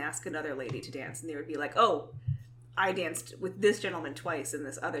 but then ask another lady to dance, and they would be like, "Oh, I danced with this gentleman twice and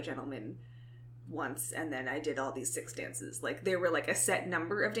this other gentleman once, and then I did all these 6 dances." Like, there were like a set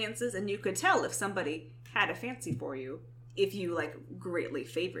number of dances, and you could tell if somebody had a fancy for you if you like greatly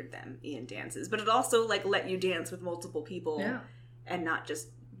favored them in dances. But it also like let you dance with multiple people and not just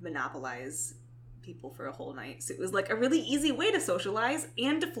monopolize people for a whole night. So it was like a really easy way to socialize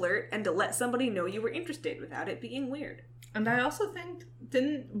and to flirt and to let somebody know you were interested without it being weird. And I also think,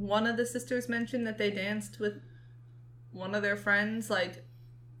 didn't one of the sisters mention that they danced with one of their friends? Like,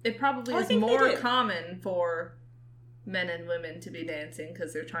 it probably is more common for men and women to be dancing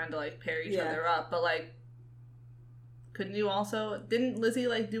because they're trying to like pair each other up. But like, couldn't you also... Didn't Lizzie,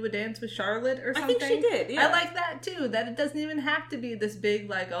 like, do a dance with Charlotte or something? I think she did, yeah. I like that, too. That it doesn't even have to be this big,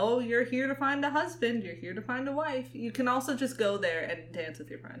 like, oh, you're here to find a husband. You're here to find a wife. You can also just go there and dance with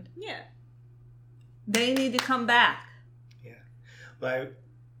your friend. Yeah. They need to come back. Yeah. Like,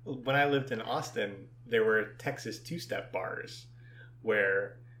 when I lived in Austin, there were Texas two-step bars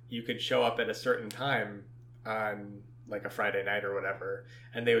where you could show up at a certain time on, like, a Friday night or whatever,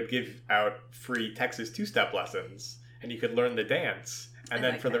 and they would give out free Texas two-step lessons, and you could learn the dance. And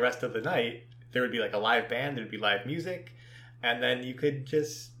then for the rest of the night, there would be, like, a live band, there'd be live music, and then you could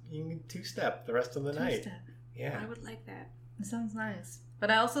two-step the rest of the night. Yeah. I would like that. It sounds nice.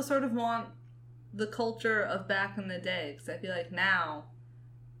 But I also sort of want the culture of back in the day, because I feel like now,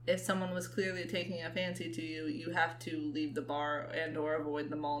 if someone was clearly taking a fancy to you, you have to leave the bar and or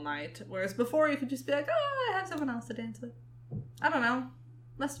avoid them all night. Whereas before, you could just be like, oh, I have someone else to dance with. I don't know.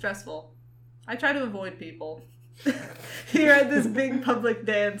 Less stressful. I try to avoid people. You're at this big public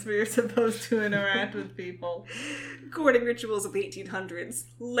dance where you're supposed to interact with people. Courting rituals of the 1800s.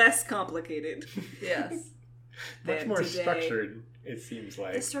 Less complicated. Yes. Much more structured, it seems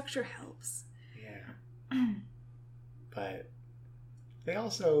like. The structure helps. Yeah. But they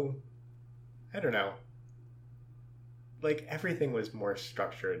also, I don't know, like everything was more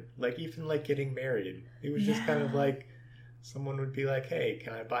structured. Like even like getting married, it was just kind of like someone would be like, hey,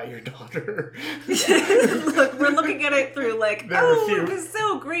 can I buy your daughter? Look, we're looking at it through like, it was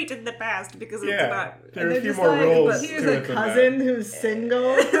so great in the past because it's not. There are a few more rules. But here's a cousin who's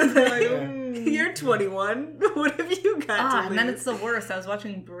single. They're like, You're 21. What have you got to and lose? then it's the worst. I was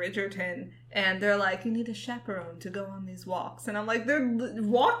watching Bridgerton, and they're like, you need a chaperone to go on these walks. And I'm like, they're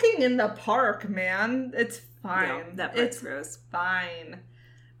walking in the park, man. It's fine. No, that part's gross. Fine.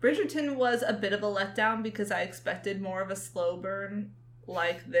 Bridgerton was a bit of a letdown because I expected more of a slow burn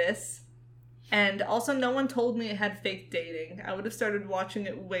like this. And also, no one told me it had fake dating. I would have started watching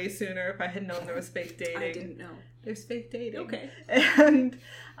it way sooner if I had known there was fake dating. I didn't know. There's fake dating. Okay. And,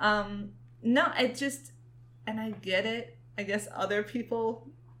 no, it just... And I get it. I guess other people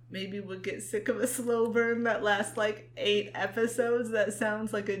maybe would get sick of a slow burn that lasts like 8 episodes. That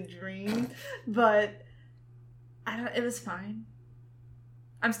sounds like a dream. But it was fine.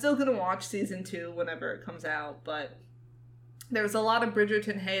 I'm still going to watch season 2 whenever it comes out, but there was a lot of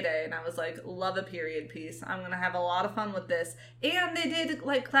Bridgerton heyday, and I was like, love a period piece. I'm going to have a lot of fun with this. And they did,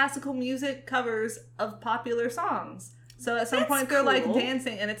 like, classical music covers of popular songs. So at some point they're, like,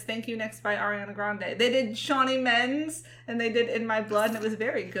 dancing, and it's Thank You Next by Ariana Grande. They did Shawnee Men's, and they did In My Blood, and it was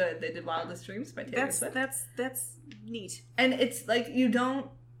very good. They did Wildest Dreams by Taylor Swift. That's neat. And it's, like, you don't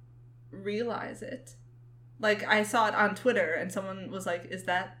realize it. Like, I saw it on Twitter, and someone was like, is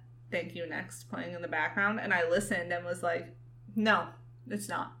that Thank You Next playing in the background? And I listened and was like, no, it's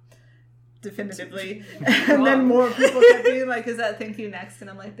not. Definitively. And then more people kept being like, is that Thank You Next? And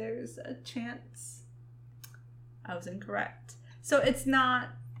I'm like, there's a chance I was incorrect. So it's not,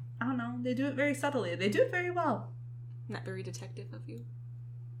 I don't know, they do it very subtly. They do it very well. Not very detective of you.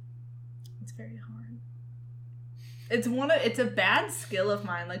 It's very hard. It's a bad skill of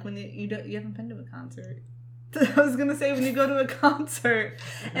mine. Like when you haven't been to a concert. I was gonna say when you go to a concert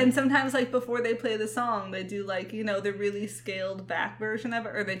and sometimes like before they play the song they do like, you know, the really scaled back version of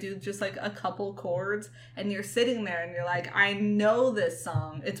it, or they do just like a couple chords and you're sitting there and you're like, I know this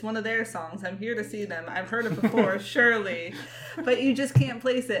song, it's one of their songs, I'm here to see them, I've heard it before, surely, but you just can't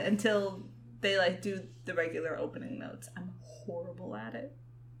place it until they like do the regular opening notes. I'm horrible at it.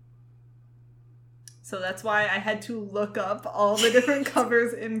 So that's why I had to look up all the different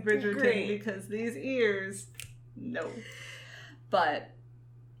covers in Bridgerton because these ears, no. But,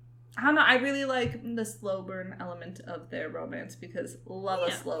 I don't know, I really like the slow burn element of their romance because love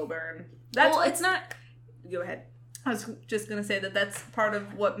a slow burn. It's not... Go ahead. I was just going to say that that's part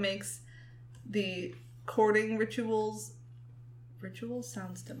of what makes the courting rituals... Rituals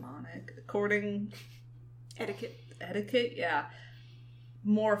sounds demonic. Courting... Etiquette, yeah.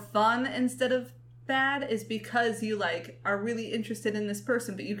 More fun instead of bad is because you like are really interested in this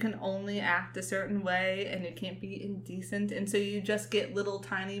person, but you can only act a certain way and you can't be indecent, and so you just get little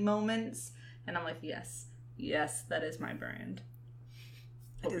tiny moments, and I'm like, yes, that is my brand.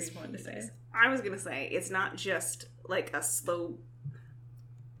 What were you going to say? I was going to say it's not just like a slow.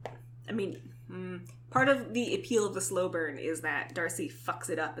 I mean, part of the appeal of the slow burn is that Darcy fucks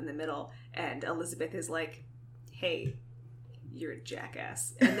it up in the middle, and Elizabeth is like, "Hey, you're a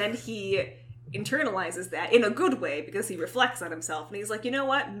jackass," and then he internalizes that in a good way because he reflects on himself and he's like, you know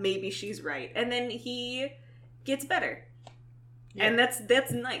what, maybe she's right, and then he gets better. And that's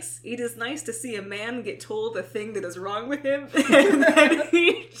nice. It is nice to see a man get told a thing that is wrong with him and then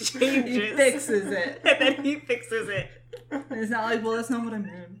he changes. He fixes it. And then he fixes it. It's not like, well, that's not what I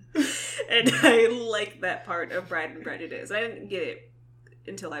meant. And I like that part of Pride and Prejudice. I didn't get it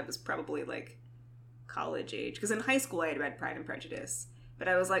until I was probably like college age, because in high school I had read Pride and Prejudice, but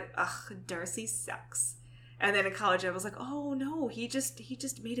I was like, ugh, Darcy sucks. And then in college I was like, oh no, he just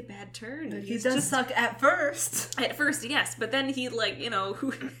made a bad turn. He does suck at first. At first, yes, but then he, like, you know,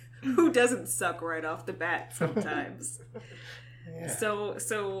 who doesn't suck right off the bat sometimes. Yeah.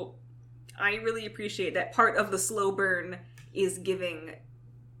 So I really appreciate that part of the slow burn is giving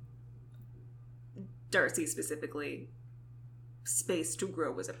Darcy specifically space to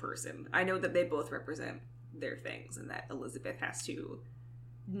grow as a person. I know that they both represent their things, and that Elizabeth has to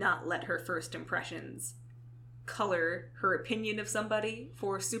not let her first impressions color her opinion of somebody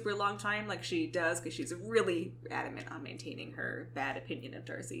for a super long time like she does, because she's really adamant on maintaining her bad opinion of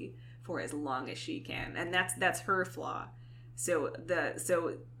Darcy for as long as she can, and that's her flaw. So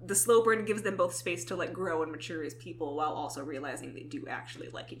the slow burn gives them both space to like grow and mature as people while also realizing they do actually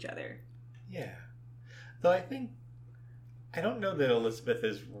like each other. Yeah. Though I don't know that Elizabeth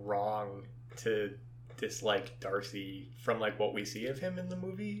is wrong to dislike Darcy from like what we see of him in the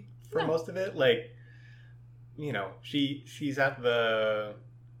movie for most of it. Like, you know, she's at the,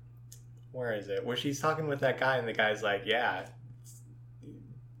 where is it? Where she's talking with that guy, and the guy's like, yeah,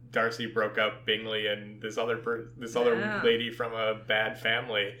 Darcy broke up Bingley and this other lady from a bad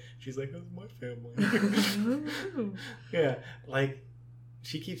family. She's like, that's my family. Yeah, like,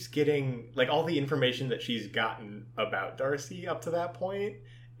 she keeps getting, like, all the information that she's gotten about Darcy up to that point,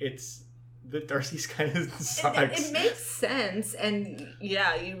 it's that Darcy's kind of sucks. It makes sense, and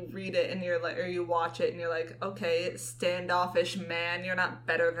yeah, you read it and you're like, or you watch it and you're like, okay, standoffish man, you're not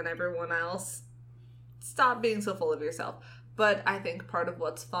better than everyone else. Stop being so full of yourself. But I think part of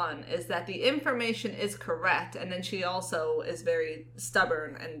what's fun is that the information is correct, and then she also is very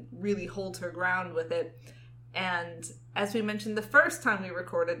stubborn and really holds her ground with it. And as we mentioned the first time we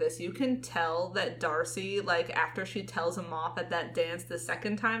recorded this, you can tell that Darcy, like, after she tells him off at that dance the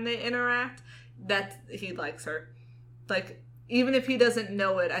second time they interact, that he likes her. Like, even if he doesn't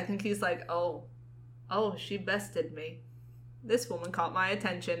know it, I think he's like, oh, she bested me. This woman caught my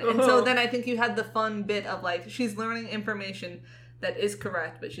attention. And so then I think you had the fun bit of, like, she's learning information that is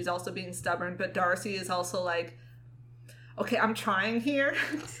correct, but she's also being stubborn. But Darcy is also like, okay, I'm trying here.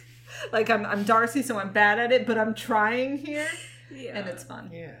 Like, I'm Darcy, so I'm bad at it, but I'm trying here. Yeah. And it's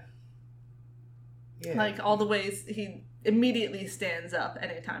fun. Yeah. Like, all the ways he immediately stands up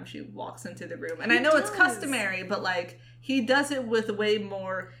anytime she walks into the room. And I know it's customary, but, like, he does it with way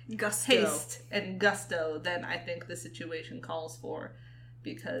more haste and gusto than I think the situation calls for,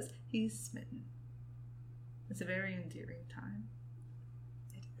 because he's smitten. It's a very endearing time.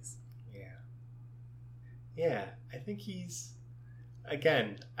 It is. Yeah, I think he's...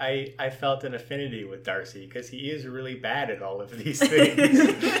 Again, I felt an affinity with Darcy because he is really bad at all of these things.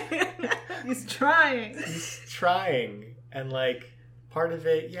 He's trying. And like part of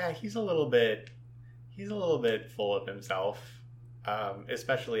it, yeah, he's a little bit full of himself,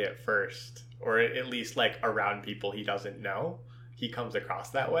 especially at first, or at least like around people he doesn't know. He comes across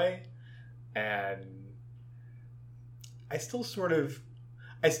that way, and I still sort of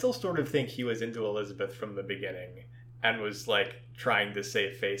think he was into Elizabeth from the beginning and was like trying to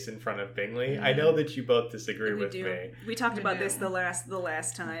save face in front of Bingley. I know that you both disagree with me. We talked about this the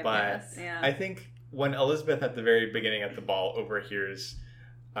last time. But yeah. I think when Elizabeth at the very beginning at the ball overhears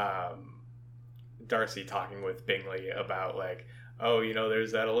Darcy talking with Bingley about like, oh, you know,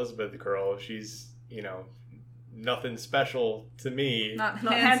 there's that Elizabeth girl. She's, you know, nothing special to me. Not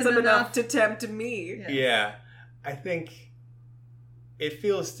handsome enough to tempt me. Yes. Yeah. I think it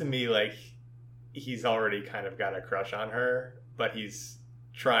feels to me like he's already kind of got a crush on her, but he's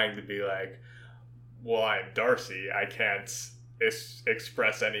trying to be like, well, I'm Darcy. I can't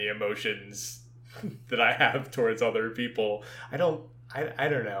express any emotions that I have towards other people. I don't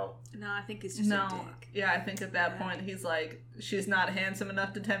know. No, I think he's just a dick. Yeah, I think at that point he's like, she's not handsome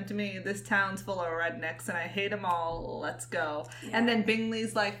enough to tempt me. This town's full of rednecks and I hate them all. Let's go. Yeah. And then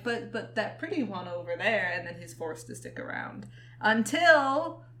Bingley's like, but that pretty one over there. And then he's forced to stick around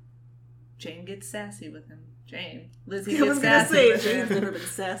until Jane gets sassy with him. Lizzie gets sassy with him. Jane's never been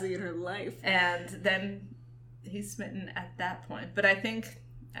sassy in her life. And then he's smitten at that point. But I think,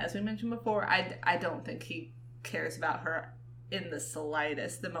 as we mentioned before, I don't think he cares about her in the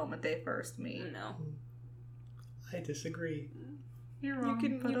slightest the moment they first meet. No. I disagree. You're wrong.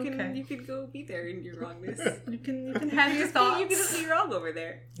 You can go be there in your wrongness. you can have your thoughts. You can just be wrong over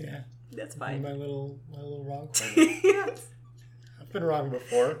there. Yeah. That's fine. My little wrong corner. Yes. I've been wrong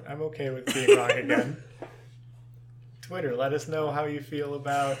before. I'm okay with being wrong again. Twitter, let us know how you feel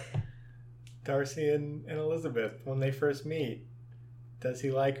about Darcy and Elizabeth when they first meet. Does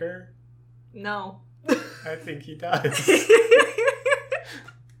he like her? No. I think he does. Yeah.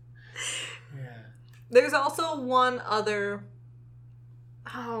 There's also one other...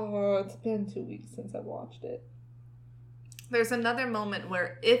 Oh, it's been 2 weeks since I've watched it. There's another moment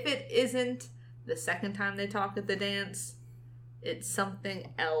where if it isn't the second time they talk at the dance, it's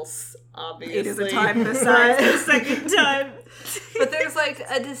something else, obviously. It is a time besides the second time. But there's like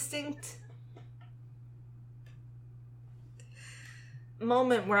a distinct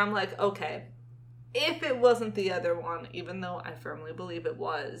moment where I'm like, okay, if it wasn't the other one, even though I firmly believe it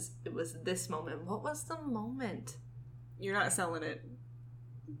was this moment. What was the moment? You're not selling it.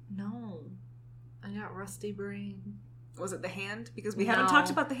 No. I got rusty brain. Was it the hand? Because we haven't talked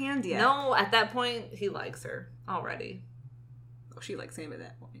about the hand yet. No, at that point, he likes her already. Oh, she likes him at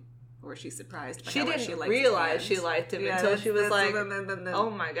that point. Or she's surprised by She how much didn't she likes realize his she hands. liked him Yeah, until she was like, then, oh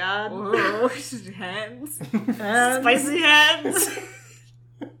my god. whoa, hands. Spicy hands.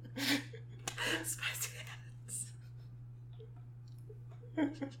 Spicy hands.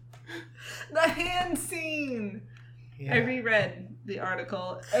 The hand scene. Yeah. I reread the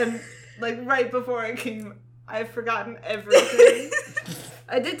article, and like right before I came, I've forgotten everything.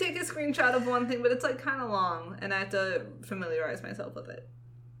 I did take a screenshot of one thing, but it's like kind of long, and I have to familiarize myself with it.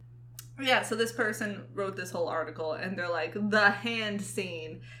 Yeah, so this person wrote this whole article, and they're like, the hand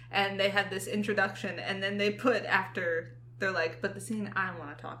scene, and they had this introduction, and then they put after, they're like, but the scene I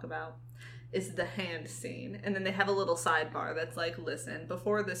want to talk about is the hand scene. And then they have a little sidebar that's like, listen,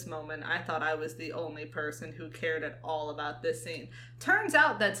 before this moment, I thought I was the only person who cared at all about this scene. Turns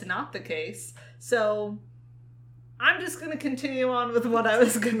out that's not the case. So I'm just going to continue on with what I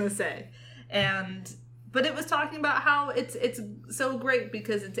was going to say. But it was talking about how it's so great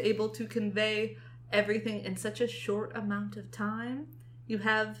because it's able to convey everything in such a short amount of time. You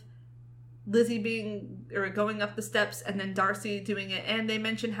have Lizzie going up the steps and then Darcy doing it. And they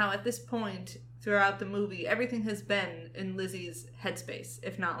mention how at this point throughout the movie, everything has been in Lizzie's headspace,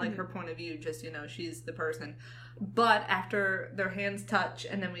 if not like her point of view, just, she's the person. But after their hands touch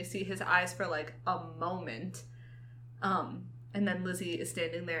and then we see his eyes for like a moment, and then Lizzie is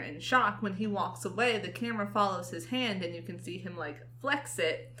standing there in shock. When he walks away, the camera follows his hand and you can see him like flex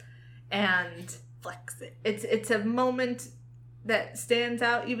it. And Flex it. It's a moment that stands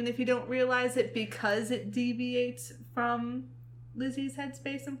out even if you don't realize it because it deviates from Lizzie's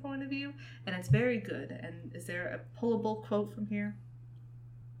headspace and point of view. And it's very good. And is there a pullable quote from here?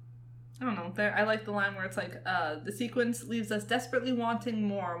 I don't know. I like the line where it's like, the sequence leaves us desperately wanting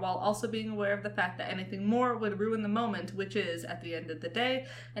more while also being aware of the fact that anything more would ruin the moment, which is, at the end of the day,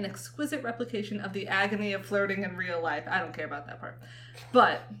 an exquisite replication of the agony of flirting in real life. I don't care about that part.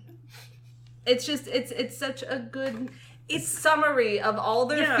 But it's just, it's such a good summary of all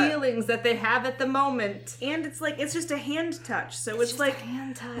their feelings that they have at the moment. And it's like, it's just a hand touch. So it's like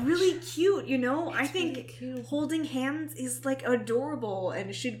hand touch. really cute, I It's think really cute. holding hands is like adorable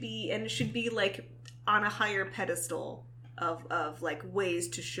and should be like on a higher pedestal of like ways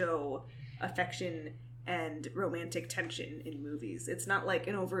to show affection and romantic tension in movies. It's not like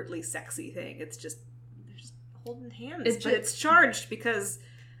an overtly sexy thing. It's just they're just holding hands. It's charged because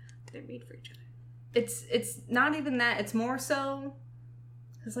they're made for each other. It's not even that. It's more so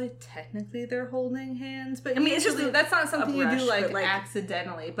because like technically they're holding hands, but it's just that's not something you do like but,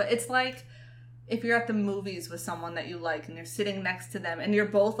 accidentally. But it's like if you're at the movies with someone that you like and you're sitting next to them and you're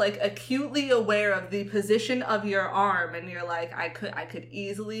both like acutely aware of the position of your arm and you're like, I could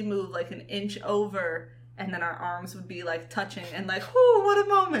easily move like an inch over and then our arms would be like touching and like, whoo, what a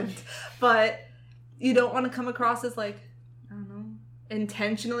moment. But you don't want to come across as like, I don't know,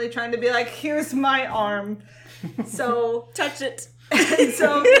 intentionally trying to be like, here's my arm, so Touch it.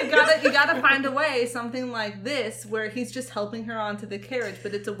 so you gotta find a way, something like this where he's just helping her onto the carriage,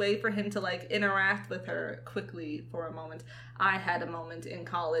 but it's a way for him to like interact with her quickly for a moment. I had a moment in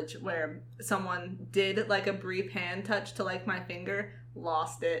college where someone did like a brief hand touch to like my finger,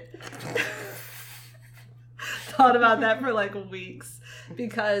 lost it. Thought about that for like weeks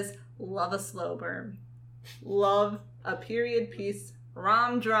because love a slow burn, love a period piece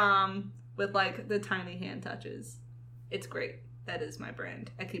rom-dram with like the tiny hand touches. It's great. That is my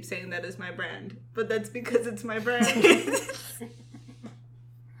brand. I keep saying that is my brand, but that's because it's my brand.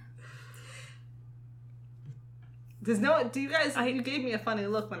 Do you guys, you gave me a funny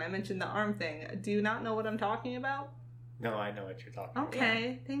look when I mentioned the arm thing. Do you not know what I'm talking about? No, I know what you're talking about.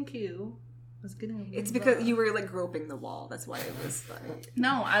 Okay, thank you. I was getting It's because you were like groping the wall. That's why it was funny.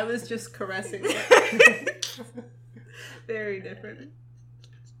 No, I was just caressing it. Very different.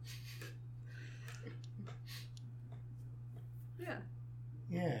 Yeah.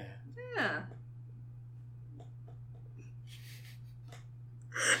 Yeah. Yeah.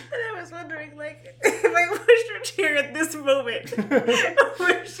 was wondering, like, if I pushed her chair at this moment,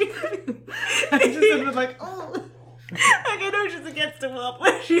 would she... I just would have like, oh. Like, I know she's against a wall,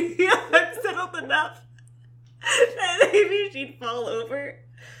 but she feel unsettled enough that maybe she'd fall over.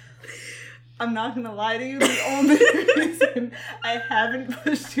 I'm not gonna lie to you, the only reason I haven't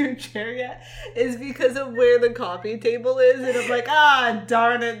pushed your chair yet is because of where the coffee table is, and I'm like, ah,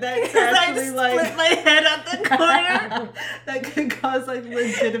 darn it, that's actually I like... split my head at the corner. That could cause, like,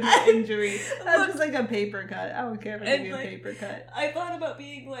 legitimate injury. That's just like a paper cut. I don't care if I give you a like, paper cut. I thought about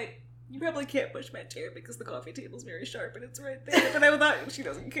being like, you probably can't push my chair because the coffee table's very sharp and it's right there. But I thought she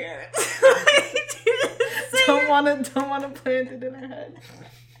doesn't care. Don't want to plant it in her head.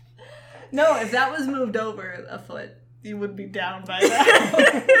 No, if that was moved over a foot, you would be down by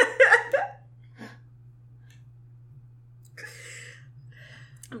that.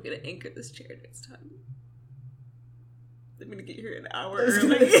 I'm gonna anchor this chair next time. I'm gonna get here an hour I was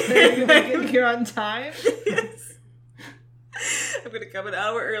early. gonna say, you're gonna get here on time. Yes. I'm gonna come an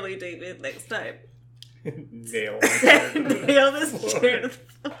hour early, David, next time. Nail. Nail this chair to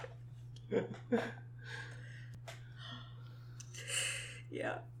the floor.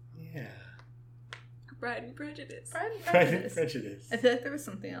 Yeah. Yeah. Pride and Prejudice. Pride and Pride and Prejudice. Prejudice. I feel like there was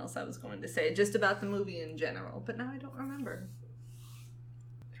something else I was going to say, just about the movie in general, but now I don't remember.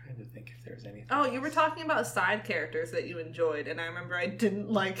 Trying to think if there's anything. Oh, you were talking about side characters that you enjoyed, and I remember I didn't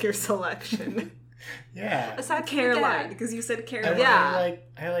like your selection. Yeah. Aside from Caroline, Dad. because you said I Caroline. Yeah.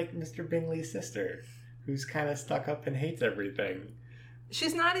 I like Mr. Bingley's sister, who's kind of stuck up and hates everything.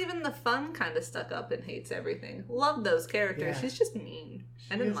 She's not even the fun kind of stuck up and hates everything. Love those characters. Yeah. She's just mean.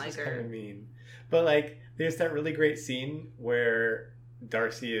 I didn't like her. Kind of mean, but like, there's that really great scene where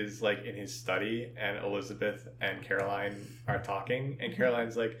Darcy is like in his study, and Elizabeth and Caroline are talking, and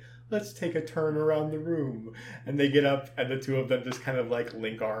Caroline's like, "Let's take a turn around the room," and they get up, and the two of them just kind of like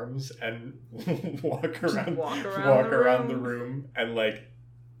link arms and walk around the room and like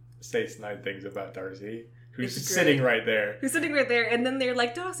say snide things about Darcy, who's It's sitting great. right there. Who's sitting right there, and then they're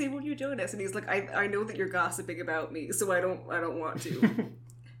like, "Darcy, won't you join us?" And he's like, "I know that you're gossiping about me, so I don't want to."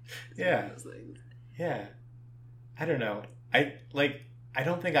 Yeah. Those things. Yeah. I don't know. I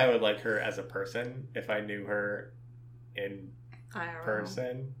don't think I would like her as a person if I knew her in IRL.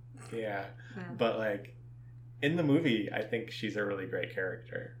 person. Yeah. Yeah. But like in the movie, I think she's a really great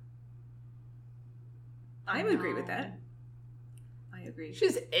character. I would agree with No. that. I agree.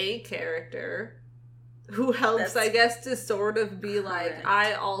 She's a character who helps, That's I guess, to sort of be like, correct.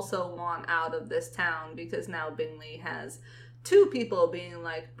 I also want out of this town, because now Bingley has two people being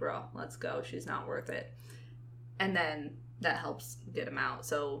like, bro, let's go. She's not worth it. And then that helps get him out.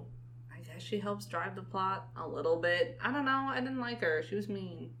 So I guess she helps drive the plot a little bit. I don't know. I didn't like her. She was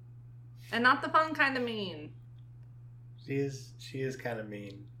mean. And not the fun kind of mean. She is kind of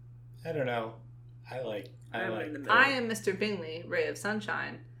mean. I don't know. I I'm like in the middle. I am Mr. Bingley, ray of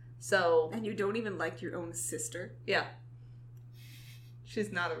sunshine. So, And you don't even like your own sister. yeah.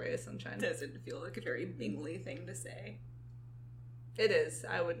 She's not a ray of sunshine. Doesn't feel like a very Bingley thing to say. It is.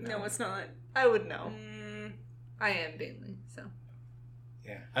 I would know. No, it's not. I would know. Mm, I am Bingley, so.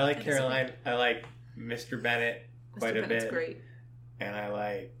 Yeah. I like I Caroline. I like Mr. Bennett quite Mr. a Bennett's bit. great. And I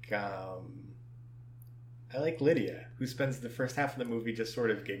like Lydia, who spends the first half of the movie just sort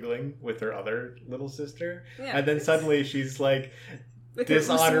of giggling with her other little sister. yeah. And then suddenly she's like With her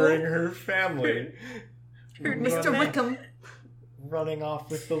dishonoring Ursula. her family. Her Mr. Running- Wickham. Running off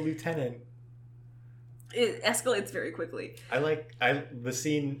with the lieutenant. It escalates very quickly. I like the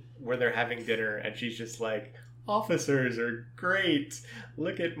scene where they're having dinner and she's just like, officers are great.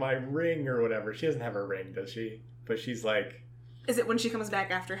 Look at my ring or whatever. She doesn't have a ring, does she? But she's like, Is it when she comes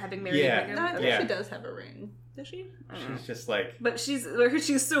back after having married Yeah. Wickham? No, I think Yeah. she does have a ring. Does she? I don't know. she's just like, But she's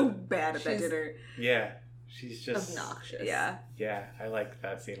so bad at that She's- dinner. yeah. She's just Obnoxious. Yeah. Yeah, I like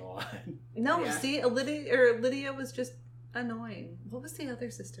that scene a lot. No, Yeah. see, Lydia was just annoying. What was the other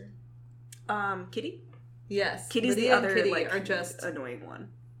sister? Kitty? Yes. Kitty's Lydia the and other Kitty like are just, annoying one.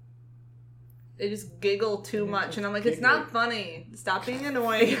 they just giggle too They're much. just And I'm like, it's not funny. Stop being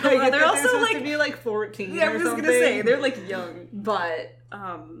annoying. Well, I get they're that also, supposed like- to be like 14 Yeah, I or was something. gonna say they're like young, But,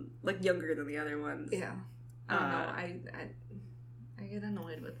 like younger than the other ones. yeah. I don't know. Uh, I get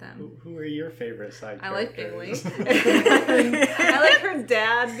annoyed with them. Who are your favorite side I like Bingley. characters? I like her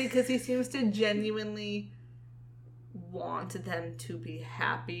dad because he seems to genuinely want them to be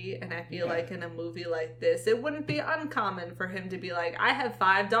happy, and I feel Yeah. like in a movie like this, it wouldn't be uncommon for him to be like, I have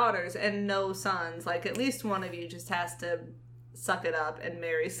 5 daughters and no sons. Like, at least one of you just has to suck it up and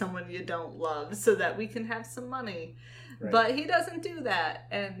marry someone you don't love so that we can have some money. Right. But he doesn't do that,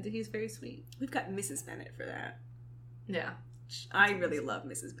 and he's very sweet. We've got Mrs. Bennett for that. Yeah. much. I really love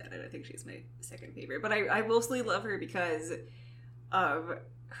Mrs. Bennet. I think she's my second favorite. But I mostly love her because of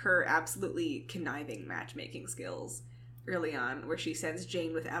her absolutely conniving matchmaking skills early on, where she sends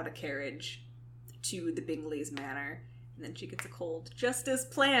Jane without a carriage to the Bingley's manor, and then she gets a cold just as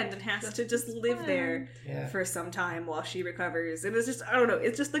planned and has to just live there for some time while she recovers. And it's just, I don't know,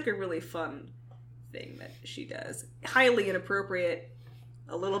 it's just like a really fun thing that she does. Highly inappropriate,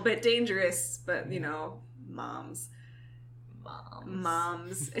 a little bit dangerous, but, you know, moms.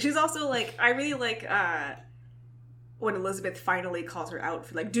 She's also like, I really like when Elizabeth finally calls her out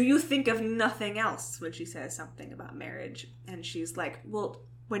for like, do you think of nothing else, when she says something about marriage. And she's like, well,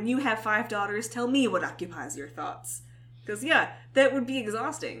 when you have 5 daughters, tell me what occupies your thoughts. Because, yeah, that would be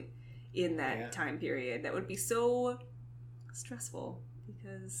exhausting in that time period. That would be so stressful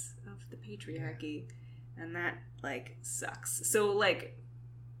because of the patriarchy. And that, like, sucks. So, like...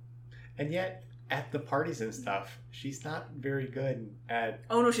 And yet, at the parties and stuff, she's not very good at...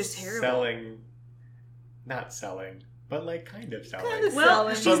 Oh, no, she's terrible. Not selling, but, like, kind of selling.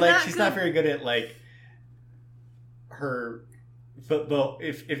 Well, she's not very good at, like, her... But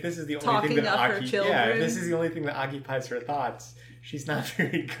if this is the only thing that if this is the only thing that occupies her thoughts, she's not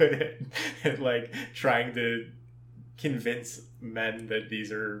very good at like trying to convince men that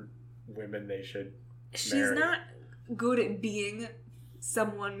these are women they should marry. She's not good at being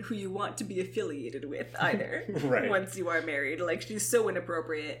someone who you want to be affiliated with either. Right. Once you are married, like she's so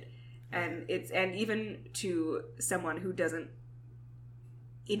inappropriate, and even to someone who doesn't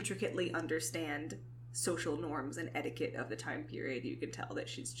intricately understand social norms and etiquette of the time period, you can tell that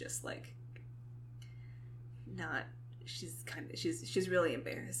she's just like she's really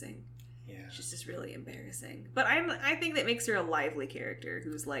embarrassing. Yeah, she's just really embarrassing. But I think that makes her a lively character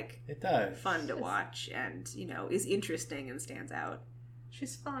who's like it does fun to watch, and you know is interesting and stands out.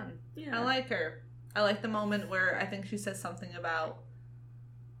 She's fun. Yeah, I like her. I like the moment where I think she says something about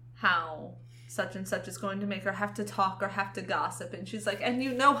how such and such is going to make her have to talk or have to gossip, and she's like, and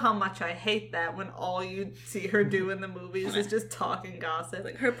you know how much I hate that, when all you see her do in the movies is just talk and gossip.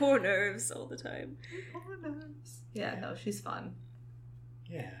 Like her poor nerves all the time. Her poor nerves. Yeah, no, she's fun.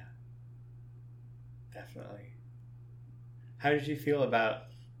 Yeah, definitely. How did you feel about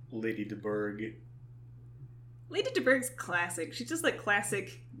Lady de Bourgh? Lady de Bourgh's classic. She's just like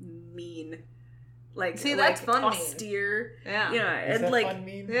classic mean. Like, see, that's like fun austere. Mean. Yeah. Yeah. Is and that like fun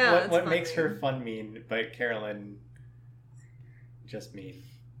mean? Yeah, what makes her fun mean, but Carolyn just mean?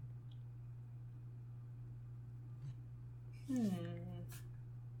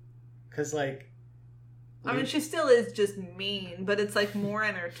 Because like I mean, she still is just mean, but it's like more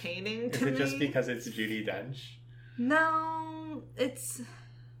entertaining to me. Is it just because it's Judi Dench? No, it's...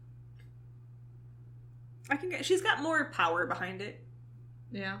 she's got more power behind it.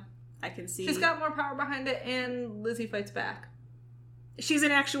 Yeah. I can see. She's got more power behind it, and Lizzie fights back. She's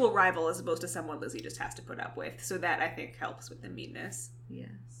an actual rival as opposed to someone Lizzie just has to put up with. So that, I think, helps with the meanness. Yes.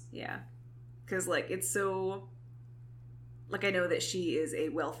 Yeah. Because, like, it's so... Like, I know that she is a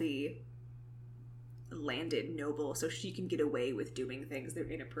wealthy, landed noble, so she can get away with doing things that are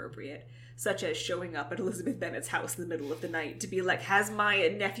inappropriate, such as showing up at Elizabeth Bennet's house in the middle of the night to be like, has my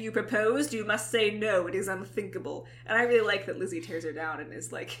nephew proposed? You must say no, it is unthinkable. And I really like that Lizzie tears her down and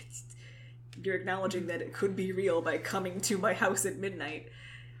is like, you're acknowledging that it could be real by coming to my house at midnight.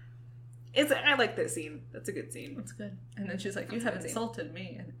 I like that scene. That's a good scene. That's good. And then she's like, you have insulted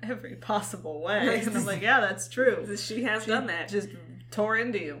me in every possible way. And I'm like, yeah, that's true. She has done that. Just tore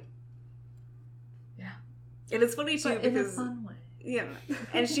into you. Yeah. And it's funny, too, but because... in a fun way. Yeah.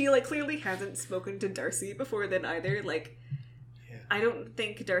 And she, like, clearly hasn't spoken to Darcy before then either. Like, I don't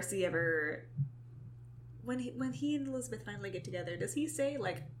think Darcy ever... When he and Elizabeth finally get together, does he say,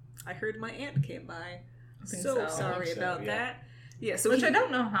 like, I heard my aunt came by. So sorry about that. Yeah, so which I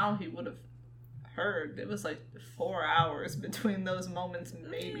don't know how he would have heard. It was like 4 hours between those moments,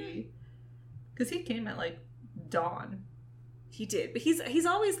 maybe. Because he came at like dawn. He did, but he's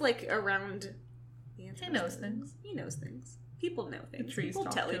always like around. He knows things. He knows things. People know things. The trees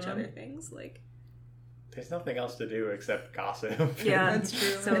People tell each him. other things. Like, there's nothing else to do except gossip. Yeah, that's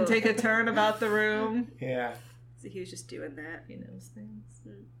true. So, and take a turn about the room. Yeah. So he was just doing that. He knows things.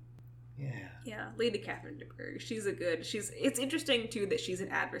 Yeah. Yeah, Lady Catherine de Bourgh. It's interesting, too, that she's an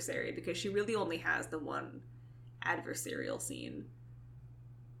adversary, because she really only has the one adversarial scene.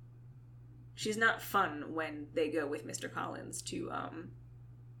 She's not fun when they go with Mr. Collins to,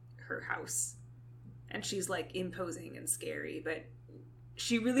 her house. And she's, like, imposing and scary, but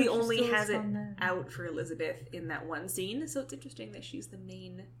she really only has it out for Elizabeth in that one scene, so it's interesting that she's the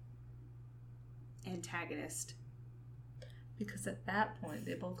main antagonist. Because at that point,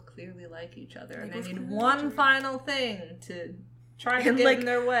 they both clearly like each other, They and both they need clearly like one each other. final thing to try to And, get like, in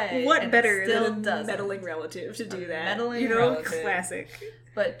their way. What and it better still than a doesn't. meddling relative to do A that? meddling you know, relative. classic.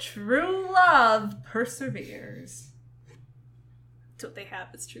 But true love perseveres. That's what they have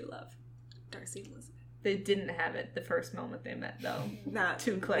is true love. Darcy and Elizabeth. They didn't have it the first moment they met, though. Not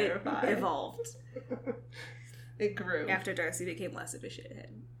To clarify. It evolved It grew. after Darcy became less of a shithead.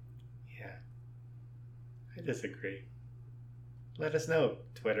 Yeah. I disagree. Let us know,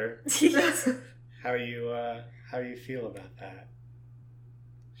 Twitter, how you feel about that.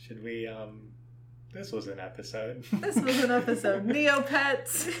 Should we this was an episode. This was an episode.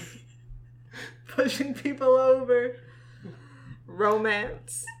 Neopets. Pushing people over.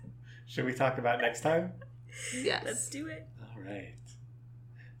 Romance. Should we talk about next time? Yes. Let's do it. All right.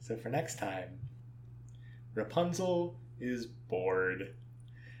 So for next time, Rapunzel is bored.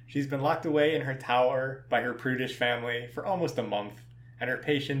 She's been locked away in her tower by her prudish family for almost a month, and her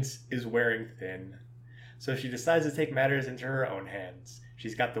patience is wearing thin. So she decides to take matters into her own hands.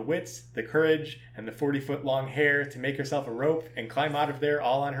 She's got the wits, the courage, and the 40-foot long hair to make herself a rope and climb out of there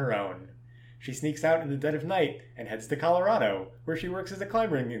all on her own. She sneaks out in the dead of night and heads to Colorado, where she works as a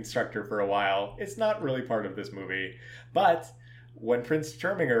climbing instructor for a while. It's not really part of this movie. But when Prince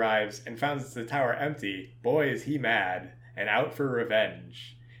Charming arrives and finds the tower empty, boy is he mad, and out for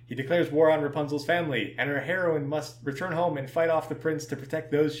revenge. He declares war on Rapunzel's family, and our heroine must return home and fight off the prince to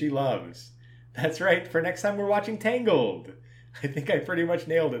protect those she loves. That's right, for next time we're watching Tangled. I think I pretty much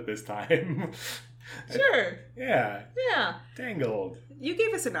nailed it this time. Sure. Yeah, Yeah. Tangled. You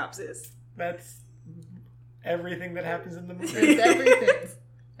gave a synopsis. That's everything that happens in the movie. It's everything.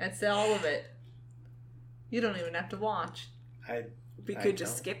 That's all of it. You don't even have to watch. We I could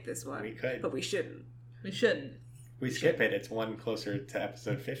just don't. skip this one. We could. But we shouldn't. We shouldn't. We skip it. It's one closer to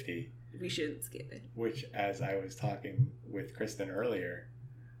episode 50, We shouldn't skip it. which, as I was talking with Kristen earlier,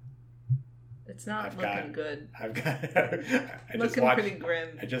 It's not I've looking got- good. I've got. I just Looking watched. pretty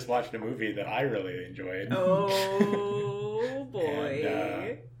grim. I just watched a movie that I really enjoyed. Oh boy.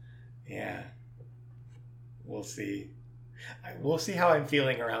 And, yeah, we'll see. We'll see how I'm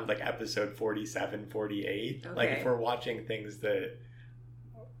feeling around like episode 47, 48. Like Okay. if we're watching things that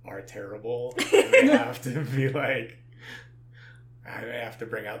are terrible, I may have to be like, I may have to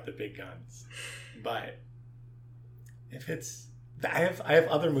bring out the big guns. But if it's, I have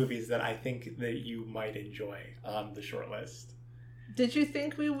other movies that I think that you might enjoy on the short list. Did you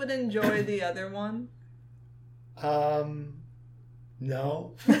think we would enjoy the other one?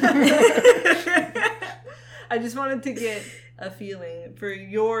 No. I just wanted to get a feeling for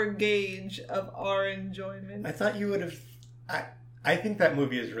your gauge of our enjoyment. I thought you would have. I think that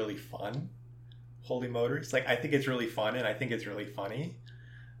movie is really fun. Holy Motors. Like, I think it's really fun and I think it's really funny.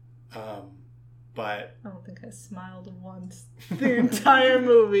 But, I don't think I smiled once the entire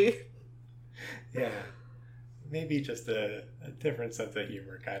movie. yeah. Maybe just a different sense of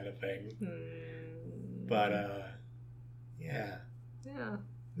humor kind of thing. But, yeah. Yeah.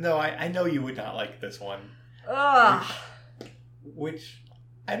 No, I know you would not like this one. Ugh. Which,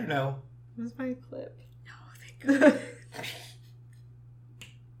 I don't know. Where's my clip? Oh, thank God.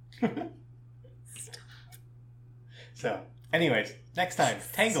 So, anyways, next time,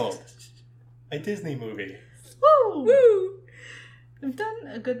 Tangled. A Disney movie. Woo! Woo! We've done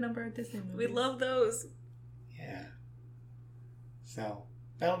a good number of Disney movies. We love those. Yeah. So,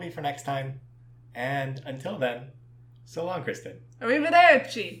 that'll be for next time. And until then, so long, Kristen.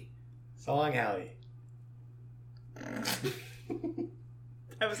 Arrivederci! So long, Hallie.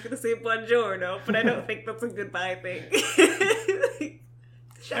 I was gonna say buongiorno, but I don't think that's a goodbye thing.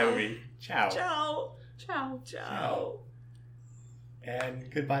 That would be ciao. Ciao. Ciao. Ciao. And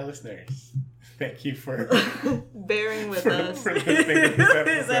goodbye, listeners. Thank you for Bearing with for, us. for listening to this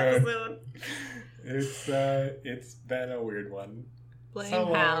This episode. episode. It's been a weird one. Blame So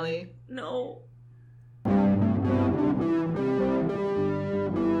long. Hallie. No.